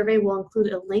out the survey, we'll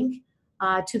include a link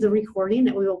to the recording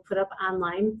that we will put up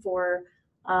online for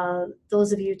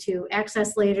those of you to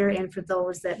access later, and for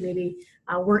those that maybe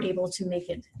weren't able to make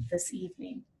it this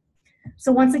evening.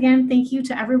 So once again, thank you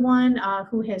to everyone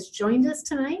who has joined us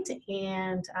tonight,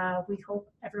 and we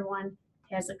hope everyone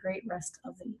has a great rest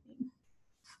of the evening.